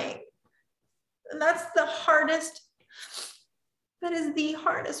trying. And that is the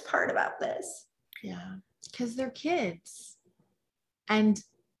hardest part about this. Yeah. because they're kids. And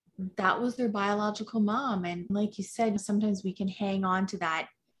that was their biological mom. And like you said, sometimes we can hang on to that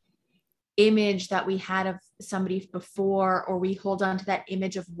image that we had of somebody before, or we hold on to that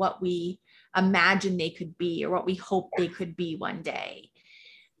image of what we imagine they could be or what we hope they could be one day.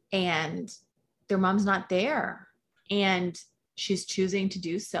 And their mom's not there. And she's choosing to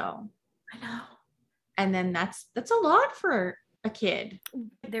do so. I know. And then that's a lot for a kid.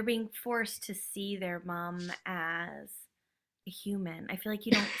 They're being forced to see their mom as a human. I feel like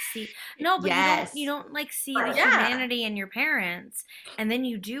you don't see no, but Yes. you don't like see the Yeah. humanity in your parents, and then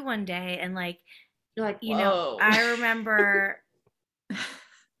you do one day, and like, You're like, you know, whoa. I remember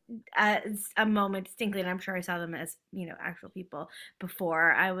a moment distinctly, and I'm sure I saw them as, you know, actual people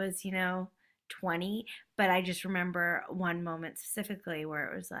before I was, you know, 20, but I just remember one moment specifically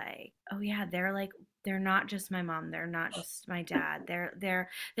where it was like, oh yeah, they're not just my mom, they're not just my dad, they're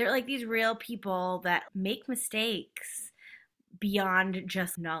like these real people that make mistakes beyond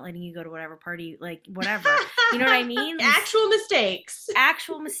just not letting you go to whatever party, like whatever, you know what I mean? Actual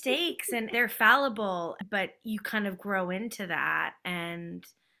mistakes, and they're fallible, but you kind of grow into that, and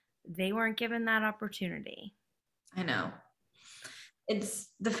they weren't given that opportunity. I know. It's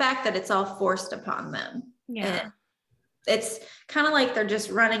the fact that it's all forced upon them. Yeah. And it's kind of like they're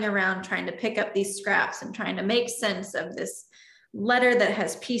just running around trying to pick up these scraps and trying to make sense of this letter that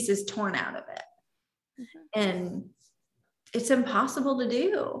has pieces torn out of it. Mm-hmm. And it's impossible to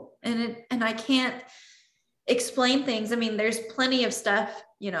do. And I can't explain things. I mean, there's plenty of stuff,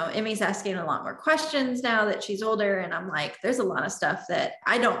 you know, Emmy's asking a lot more questions now that she's older. And I'm like, there's a lot of stuff that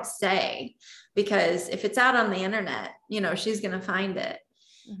I don't say, because if it's out on the internet, you know, she's going to find it.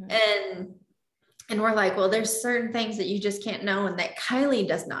 Mm-hmm. And we're like, well, there's certain things that you just can't know, and that Kylie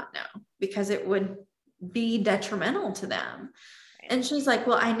does not know, because it would be detrimental to them. And she's like,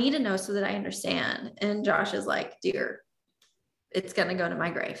 well, I need to know so that I understand. And Josh is like, dear, it's going to go to my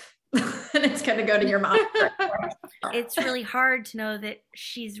grave. And it's going to go to your mom. It's really hard to know that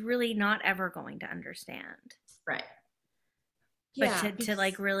she's really not ever going to understand. Right. But yeah, to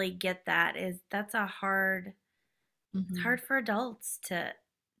like really get that's a hard, mm-hmm. It's hard for adults to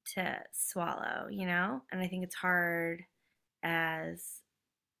swallow, you know? And I think it's hard as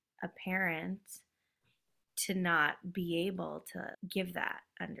a parent to not be able to give that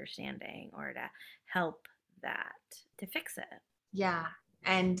understanding or to help that, to fix it. Yeah.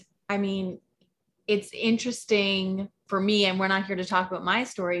 And I mean, it's interesting for me, and we're not here to talk about my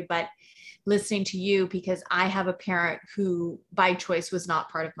story, but listening to you, because I have a parent who by choice was not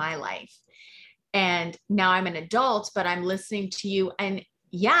part of my life. And now I'm an adult, but I'm listening to you. And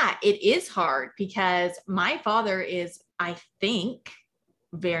yeah, it is hard, because my father is, I think,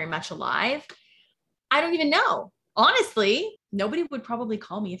 very much alive. I don't even know. Honestly, nobody would probably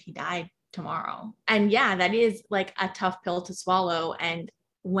call me if he died tomorrow. And yeah, that is like a tough pill to swallow. And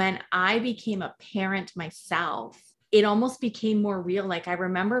when I became a parent myself, it almost became more real. Like I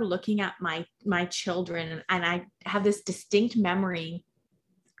remember looking at my children, and I have this distinct memory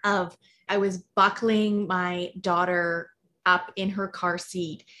of, I was buckling my daughter up in her car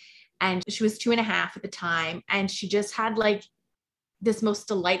seat, and she was 2.5 at the time. And she just had like this most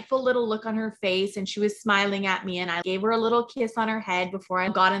delightful little look on her face, and she was smiling at me, and I gave her a little kiss on her head before I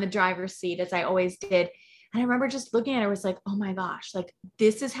got in the driver's seat, as I always did. And I remember just looking at her, I was like, oh my gosh, like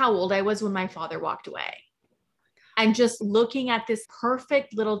this is how old I was when my father walked away. And just looking at this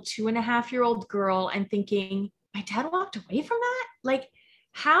perfect little 2.5-year-old girl and thinking, my dad walked away from that? Like,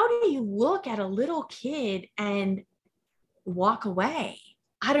 how do you look at a little kid and walk away?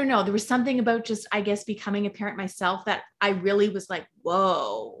 I don't know. There was something about just, I guess, becoming a parent myself that I really was like,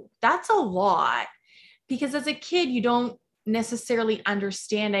 whoa, that's a lot. Because as a kid, you don't necessarily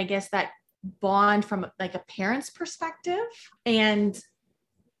understand, I guess, that bond from like a parent's perspective. And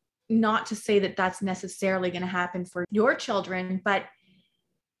not to say that that's necessarily going to happen for your children, but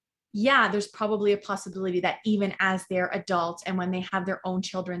yeah, there's probably a possibility that even as they're adults and when they have their own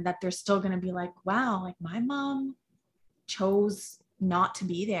children, that they're still going to be like, wow, like my mom chose not to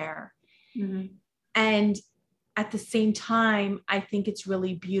be there. Mm-hmm. And at the same time, I think it's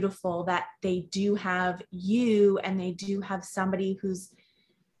really beautiful that they do have you, and they do have somebody who's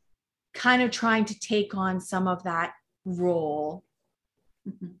kind of trying to take on some of that role.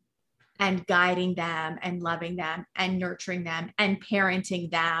 Mm-hmm. And guiding them and loving them and nurturing them and parenting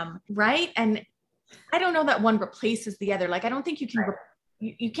them. Right. And I don't know that one replaces the other. Like, I don't think you can,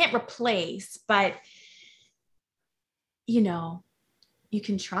 you can't replace, but you know, you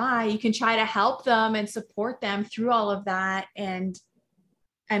can try to help them and support them through all of that, and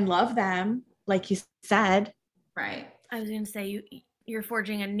love them, like you said. Right. I was going to say, you're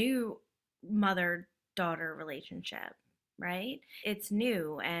forging a new mother-daughter daughter relationship, right? It's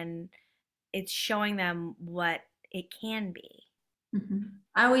new and it's showing them what it can be.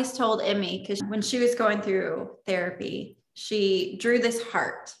 I always told Emmy, because when she was going through therapy, she drew this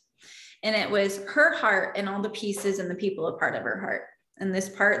heart, and it was her heart and all the pieces and the people a part of her heart. And this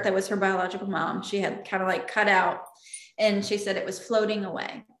part that was her biological mom, she had kind of like cut out, and she said it was floating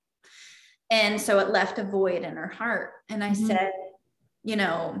away. And so it left a void in her heart. And I said, you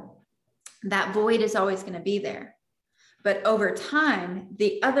know, that void is always going to be there. But over time,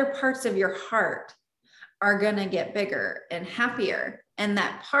 the other parts of your heart are going to get bigger and happier. And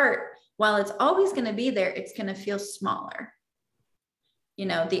that part, while it's always going to be there, it's going to feel smaller. You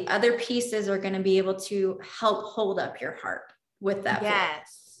know, the other pieces are going to be able to help hold up your heart with that.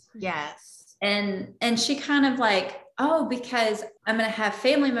 Yes. Yes. And she kind of like, oh, because I'm going to have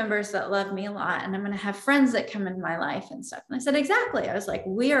family members that love me a lot, and I'm going to have friends that come into my life and stuff. And I said, exactly. I was like,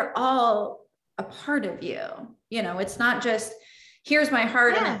 we are all a part of you. You know, it's not just, here's my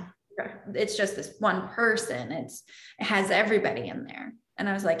heart. Yeah. And it's just this one person. It has everybody in there. And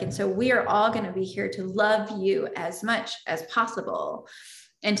I was like, and so we are all going to be here to love you as much as possible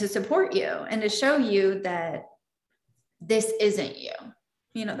and to support you and to show you that this isn't you.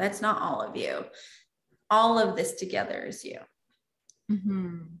 You know, that's not all of you. All of this together is you.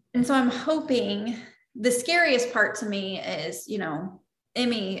 And so I'm hoping, the scariest part to me is, you know,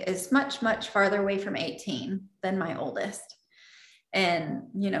 Emmy is much, much farther away from 18 than my oldest. And,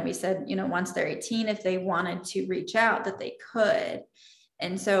 you know, we said, you know, once they're 18, if they wanted to reach out, that they could.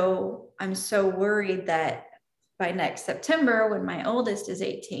 And so I'm so worried that by next September, when my oldest is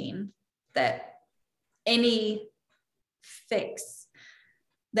 18, that any fix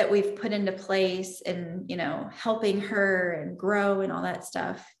that we've put into place and, you know, helping her and grow and all that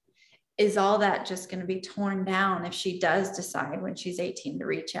stuff, is all that just going to be torn down if she does decide when she's 18 to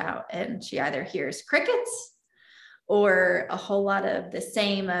reach out, and she either hears crickets or a whole lot of the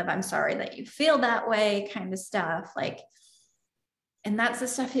same of, I'm sorry that you feel that way kind of stuff. Like, and that's the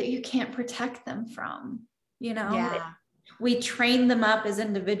stuff that you can't protect them from, you know. Yeah. We train them up as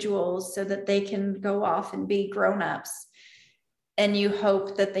individuals so that they can go off and be grown-ups, and you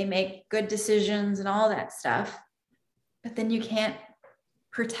hope that they make good decisions and all that stuff, but then you can't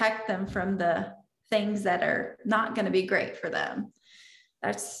protect them from the things that are not going to be great for them.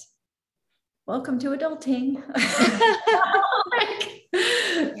 That's welcome to adulting.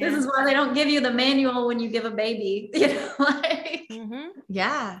 This is why they don't give you the manual when you give a baby, you know, like.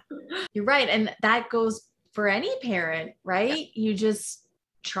 Yeah, you're right. And that goes for any parent, right? You just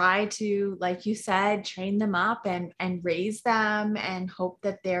try to, like you said, train them up and raise them and hope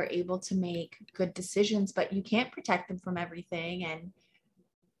that they're able to make good decisions, but you can't protect them from everything. And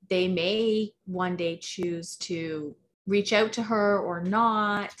they may one day choose to reach out to her or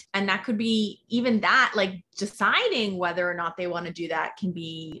not. And that could be, even that, like deciding whether or not they want to do that can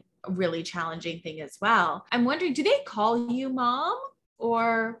be a really challenging thing as well. I'm wondering, do they call you mom,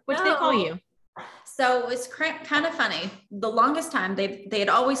 or what do they call you? So it's kind of funny. The longest time they had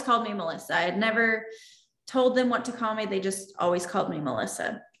always called me Melissa. I had never told them what to call me. They just always called me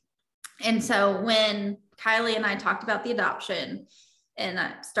Melissa. And so when Kylie and I talked about the adoption, and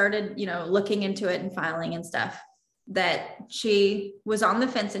I started, you know, looking into it and filing and stuff, that she was on the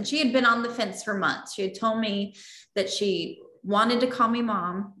fence, and she had been on the fence for months. She had told me that she wanted to call me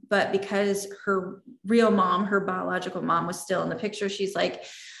mom, but because her real mom, her biological mom, was still in the picture, she's like,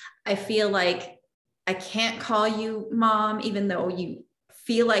 I feel like I can't call you mom, even though you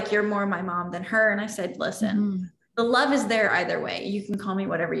feel like you're more my mom than her. And I said, listen, the love is there either way. You can call me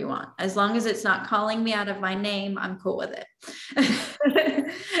whatever you want. As long as it's not calling me out of my name, I'm cool with it.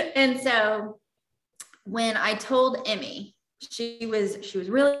 And so when I told Emmy, she was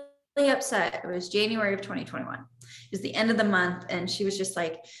really, really upset. It was January of 2021. It was the end of the month. And she was just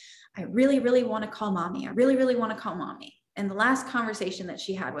like, I really, really want to call mommy. I really, really want to call mommy. And the last conversation that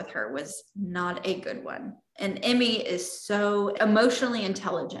she had with her was not a good one. And Emmy is so emotionally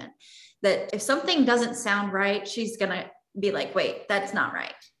intelligent that if something doesn't sound right, she's going to be like, wait, that's not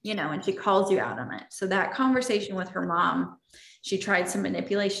right. You know, and she calls you out on it. So that conversation with her mom, she tried some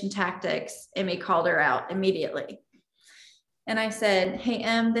manipulation tactics. Emmy called her out immediately. And I said, hey,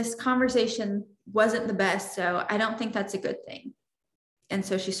 Em, this conversation wasn't the best, so I don't think that's a good thing. And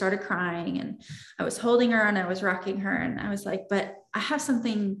so she started crying, and I was holding her and I was rocking her. And I was like, but I have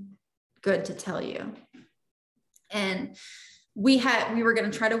something good to tell you. And we were going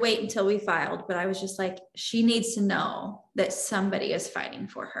to try to wait until we filed, but I was just like, she needs to know that somebody is fighting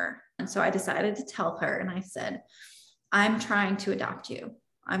for her. And so I decided to tell her, and I said, I'm trying to adopt you.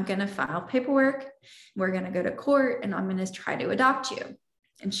 I'm going to file paperwork. We're going to go to court, and I'm going to try to adopt you.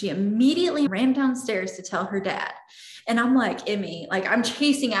 And she immediately ran downstairs to tell her dad. And I'm like, Emmy, like I'm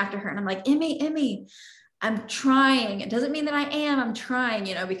chasing after her. And I'm like, Emmy, I'm trying. It doesn't mean that I am. I'm trying,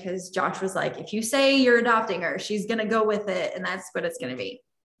 because Josh was like, if you say you're adopting her, she's going to go with it. And that's what it's going to be.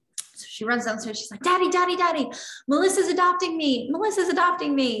 So she runs downstairs. She's like, Daddy, Melissa's adopting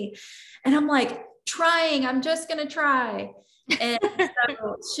me. And I'm like, trying. I'm just going to try. And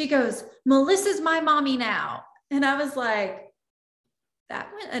so she goes, Melissa's my mommy now. And I was like,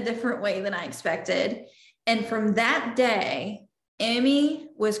 that went a different way than I expected. And from that day, Emmy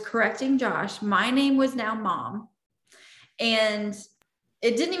was correcting Josh. My name was now Mom. And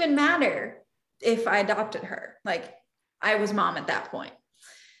it didn't even matter if I adopted her. Like I was Mom at that point.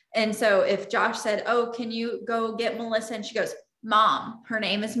 And so if Josh said, oh, can you go get Melissa? And she goes, Mom, her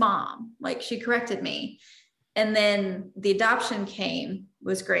name is Mom. Like she corrected me. And then the adoption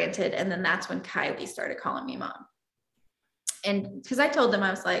was granted. And then that's when Kylie started calling me Mom. And because I told them, I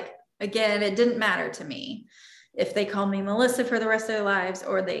was like, again, it didn't matter to me if they called me Melissa for the rest of their lives,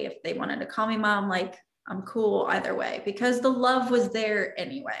 or if they wanted to call me Mom, like I'm cool either way, because the love was there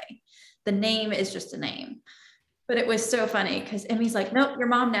anyway. The name is just a name. But it was so funny because Emmy's like, nope, you're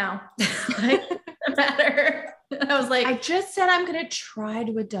Mom now. Like, doesn't matter. And I was like, I just said I'm going to try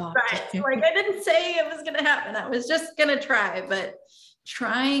to adopt. Right. Like I didn't say it was going to happen. I was just going to try, but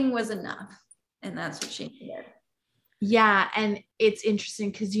trying was enough. And that's what she did. Yeah. And it's interesting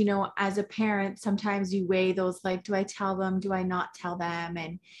because, as a parent, sometimes you weigh those, like, do I tell them? Do I not tell them?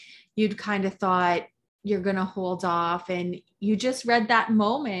 And you'd kind of thought you're going to hold off. And you just read that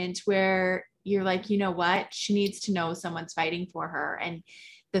moment where you're like, you know what? She needs to know someone's fighting for her. And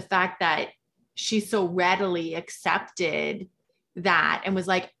the fact that she so readily accepted that and was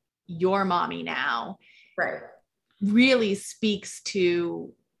like, your mommy now, right, really speaks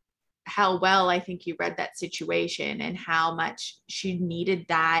to how well I think you read that situation and how much she needed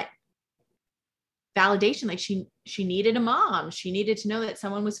that validation. Like she needed a mom. She needed to know that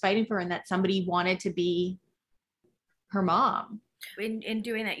someone was fighting for her and that somebody wanted to be her mom. In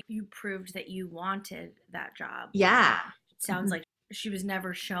doing that, you proved that you wanted that job. Yeah. It sounds like she was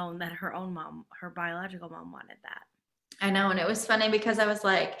never shown that her own mom, her biological mom, wanted that. I know. And it was funny because I was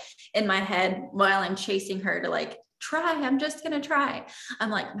like, in my head, while I'm chasing her to like, try, I'm just going to try. I'm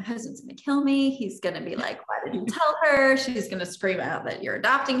like, my husband's going to kill me. He's going to be like, why did you tell her? She's going to scream out that you're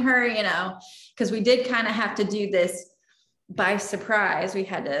adopting her, because we did kind of have to do this by surprise. We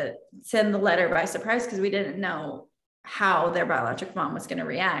had to send the letter by surprise because we didn't know how their biological mom was going to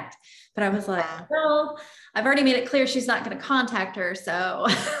react. But I was like, well, I've already made it clear she's not going to contact her. So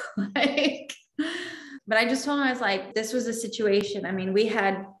but I just told him, I was like, this was a situation. I mean, we've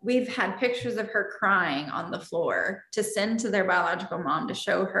had pictures of her crying on the floor to send to their biological mom to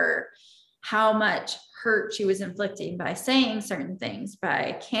show her how much hurt she was inflicting by saying certain things,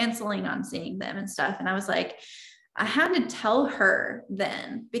 by canceling on seeing them and stuff. And I was like, I had to tell her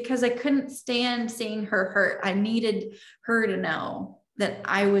then because I couldn't stand seeing her hurt. I needed her to know that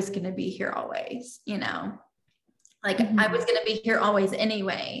I was going to be here always, like I was going to be here always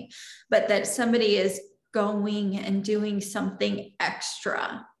anyway, but that somebody is going and doing something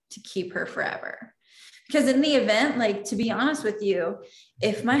extra to keep her forever. Because in the event, like, to be honest with you,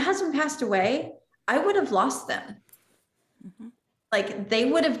 if my husband passed away, I would have lost them. Mm-hmm. Like they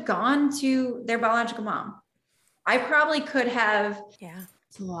would have gone to their biological mom. I probably could have. Yeah,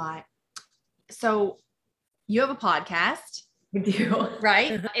 it's a lot. So you have a podcast. We do.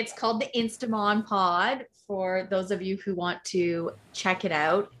 Right? It's called the Instamom Pod for those of you who want to check it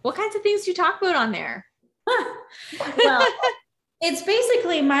out. What kinds of things do you talk about on there? Well, it's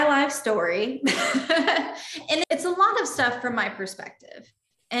basically my life story. And it's a lot of stuff from my perspective.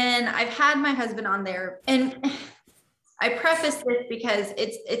 And I've had my husband on there, and I preface this because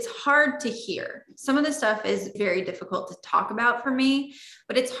it's hard to hear. Some of the stuff is very difficult to talk about for me,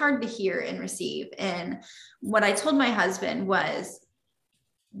 but it's hard to hear and receive. And what I told my husband was,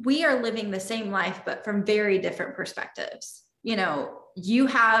 we are living the same life, but from very different perspectives. You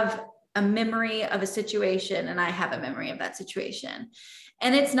have a memory of a situation and I have a memory of that situation.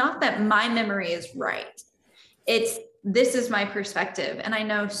 And it's not that my memory is right. This is my perspective. And I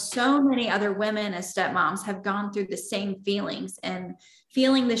know so many other women as stepmoms have gone through the same feelings and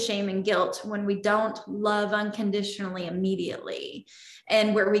feeling the shame and guilt when we don't love unconditionally immediately,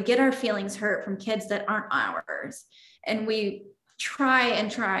 and where we get our feelings hurt from kids that aren't ours. And we try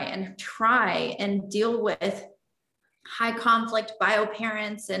and deal with high conflict bio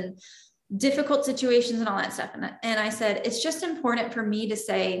parents and difficult situations and all that stuff. And I said, it's just important for me to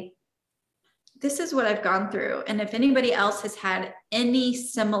say, this is what I've gone through. And if anybody else has had any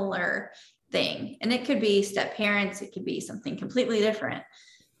similar thing, and it could be step parents, it could be something completely different,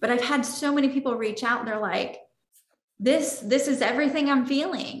 But I've had so many people reach out and they're like, this is everything I'm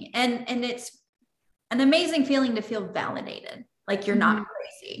feeling. And it's an amazing feeling to feel validated. Like you're not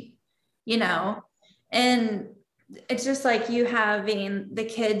crazy, you know? And it's just like you having the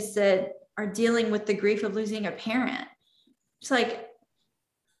kids that are dealing with the grief of losing a parent. It's like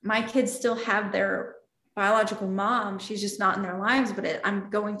my kids still have their biological mom. She's just not in their lives, but I'm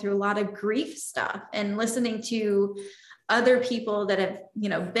going through a lot of grief stuff and listening to other people that have, you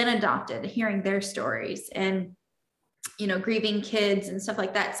know, been adopted, hearing their stories and, you know, grieving kids and stuff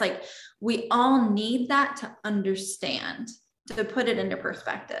like that. It's like, we all need that to understand, to put it into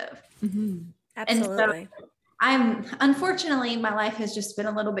perspective. Absolutely. And so unfortunately, my life has just been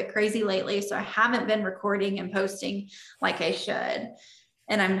a little bit crazy lately. So I haven't been recording and posting like I should.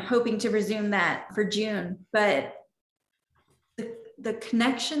 And I'm hoping to resume that for June. But the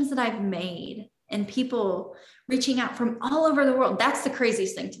connections that I've made and people reaching out from all over the world, that's the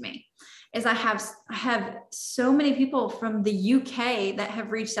craziest thing to me, is I have so many people from the UK that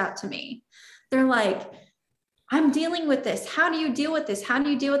have reached out to me. They're like, I'm dealing with this. How do you deal with this? How do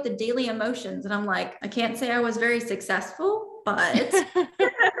you deal with the daily emotions? And I'm like, I can't say I was very successful, but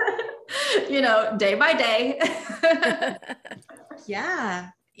you know, day by day.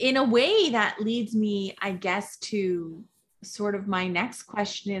 Yeah. In a way that leads me, I guess, to sort of my next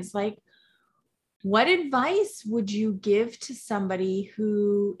question is like, what advice would you give to somebody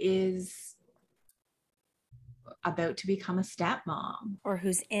who is about to become a stepmom? Or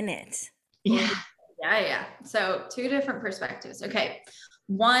who's in it? Yeah. Yeah. So 2 different perspectives. Okay.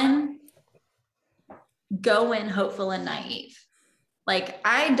 One, go in hopeful and naive. Like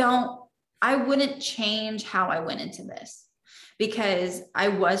I wouldn't change how I went into this, because I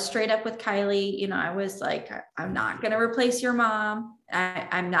was straight up with Kylie. You know, I was like, I'm not going to replace your mom.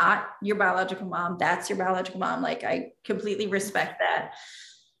 I'm not your biological mom. That's your biological mom. Like, I completely respect that.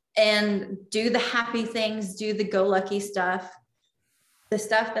 And do the happy things, do the go lucky stuff. The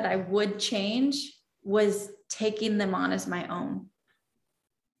stuff that I would change was taking them on as my own,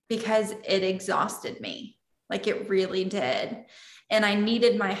 because it exhausted me. Like, it really did. And I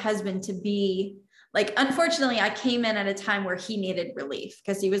needed my husband to be like, unfortunately, I came in at a time where he needed relief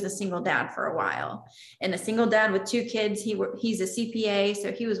because he was a single dad for a while, and a single dad with 2 kids. He's a CPA.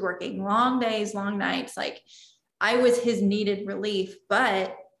 So he was working long days, long nights. Like, I was his needed relief,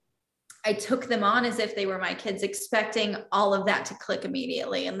 but I took them on as if they were my kids, expecting all of that to click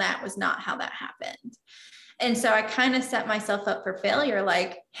immediately. And that was not how that happened. And so I kind of set myself up for failure.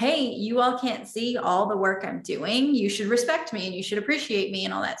 Like, hey, you all can't see all the work I'm doing. You should respect me and you should appreciate me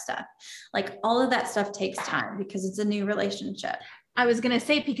and all that stuff. Like, all of that stuff takes time because it's a new relationship. I was going to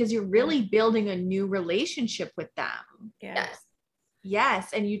say, because you're really building a new relationship with them. Yes.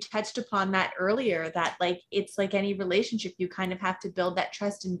 Yes. And you touched upon that earlier, that like, it's like any relationship, you kind of have to build that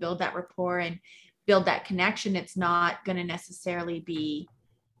trust and build that rapport and build that connection. It's not going to necessarily be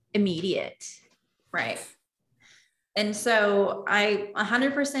immediate. Right. And so I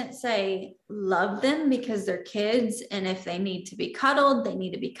 100% say love them because they're kids. And if they need to be cuddled, they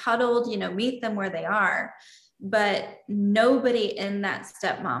need to be cuddled, you know, meet them where they are. But nobody in that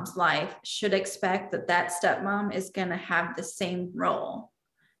stepmom's life should expect that that stepmom is going to have the same role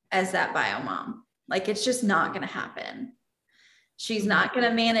as that bio mom. Like, it's just not going to happen. She's not going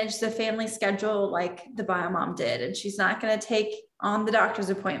to manage the family schedule like the bio mom did. And she's not going to take on the doctor's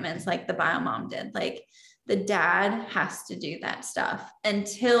appointments like the bio mom did. Like, the dad has to do that stuff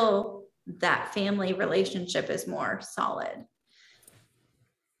until that family relationship is more solid.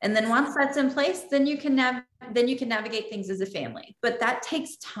 And then once that's in place, then you can navigate things as a family. But that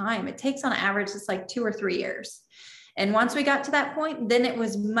takes time. It takes, on average, it's like 2 or 3 years. And once we got to that point, then it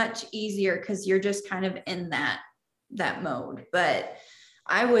was much easier because you're just kind of in that mode. But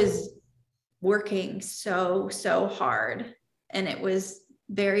I was working so hard, and it was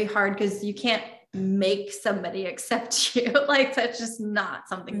very hard because you can't make somebody accept you. Like, that's just not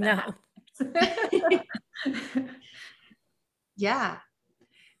something that happens. Yeah.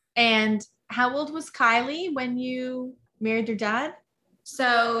 And how old was Kylie when you married your dad?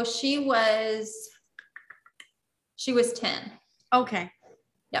 So she was 10. Okay.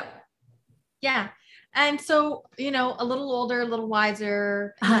 Yep. Yeah. And so, you know, a little older, a little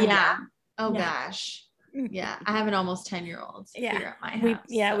wiser. Yeah. Oh Yeah. gosh. Yeah. I have an almost 10-year-old here at my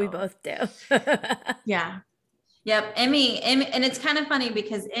house. We both do. Yeah. Yep. Emmy, and it's kind of funny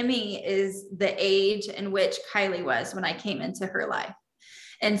because Emmy is the age in which Kylie was when I came into her life.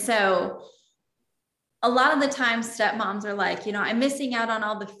 And so a lot of the time stepmoms are like, you know, I'm missing out on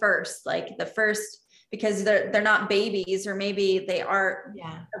all the first, because they're not babies, or maybe they are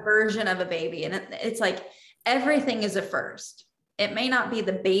a version of a baby. And it's like, everything is a first. it may not be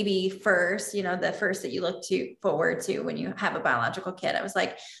the baby first, the first that you look forward to when you have a biological kid. I was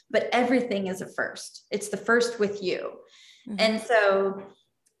like, but everything is a first. It's the first with you. Mm-hmm. And so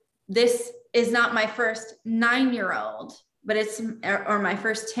this is not my first 9-year-old, but or my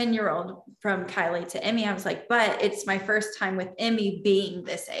first 10-year-old from Kylie to Emmy. I was like, but it's my first time with Emmy being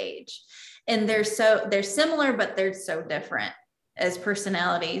this age. And they're similar, but they're so different as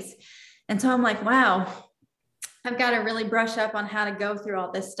personalities. And so I'm like, wow, I've got to really brush up on how to go through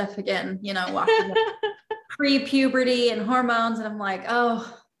all this stuff again, walking pre-puberty and hormones. And I'm like,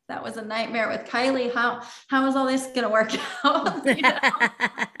 oh, that was a nightmare with Kylie. How is all this going to work out?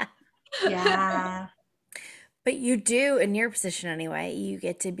 Yeah. But you do, in your position anyway, you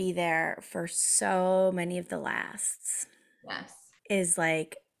get to be there for so many of the lasts. Yes. Is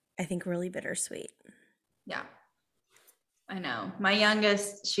like, I think, really bittersweet. Yeah. I know. My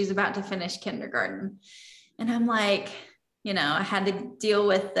youngest, she's about to finish kindergarten. And I'm like, I had to deal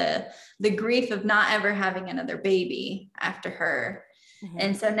with the grief of not ever having another baby after her. Mm-hmm.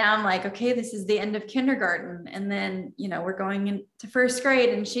 And so now I'm like, okay, this is the end of kindergarten. And then, we're going into first grade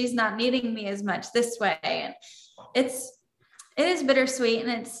and she's not needing me as much this way. And it is bittersweet.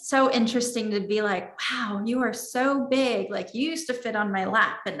 And it's so interesting to be like, wow, you are so big. Like you used to fit on my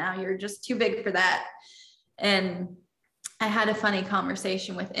lap, but now you're just too big for that. And I had a funny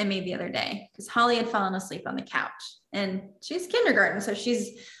conversation with Emmy the other day because Holly had fallen asleep on the couch and she's kindergarten. So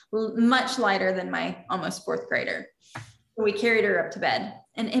she's much lighter than my almost 4th grader. We carried her up to bed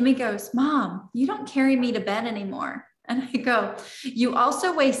and Emmy goes, Mom, you don't carry me to bed anymore. And I go, you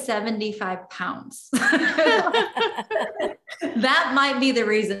also weigh 75 pounds. That might be the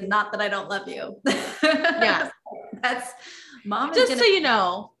reason, not that I don't love you. Yeah. That's mom. Just so you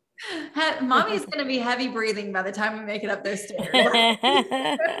know. Mommy's going to be heavy breathing by the time we make it up those stairs.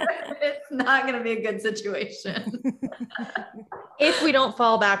 It's not going to be a good situation. If we don't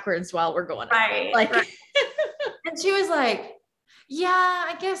fall backwards while we're going up. Right. And she was like, yeah,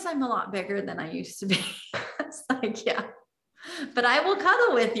 I guess I'm a lot bigger than I used to be. It's like, yeah, but I will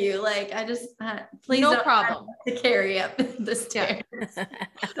cuddle with you. Like, I just, please no don't problem to carry up the stairs. Yeah.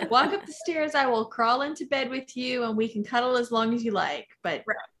 Walk up the stairs. I will crawl into bed with you and we can cuddle as long as you like, but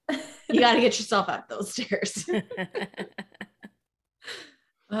you got to get yourself up those stairs.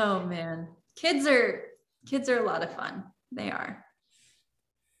 Oh man. Kids are a lot of fun. They are.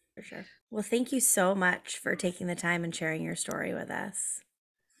 For sure. Well, thank you so much for taking the time and sharing your story with us.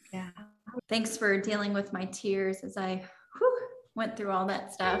 Yeah. Thanks for dealing with my tears as I went through all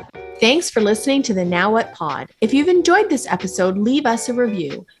that stuff. Thanks for listening to the Now What Pod. If you've enjoyed this episode, leave us a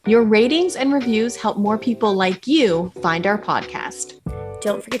review. Your ratings and reviews help more people like you find our podcast.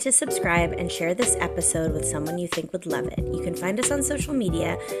 Don't forget to subscribe and share this episode with someone you think would love it. You can find us on social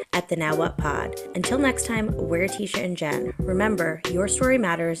media at the Now What Pod. Until next time, we're Tisha and Jen. Remember, your story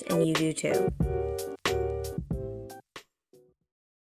matters and you do too.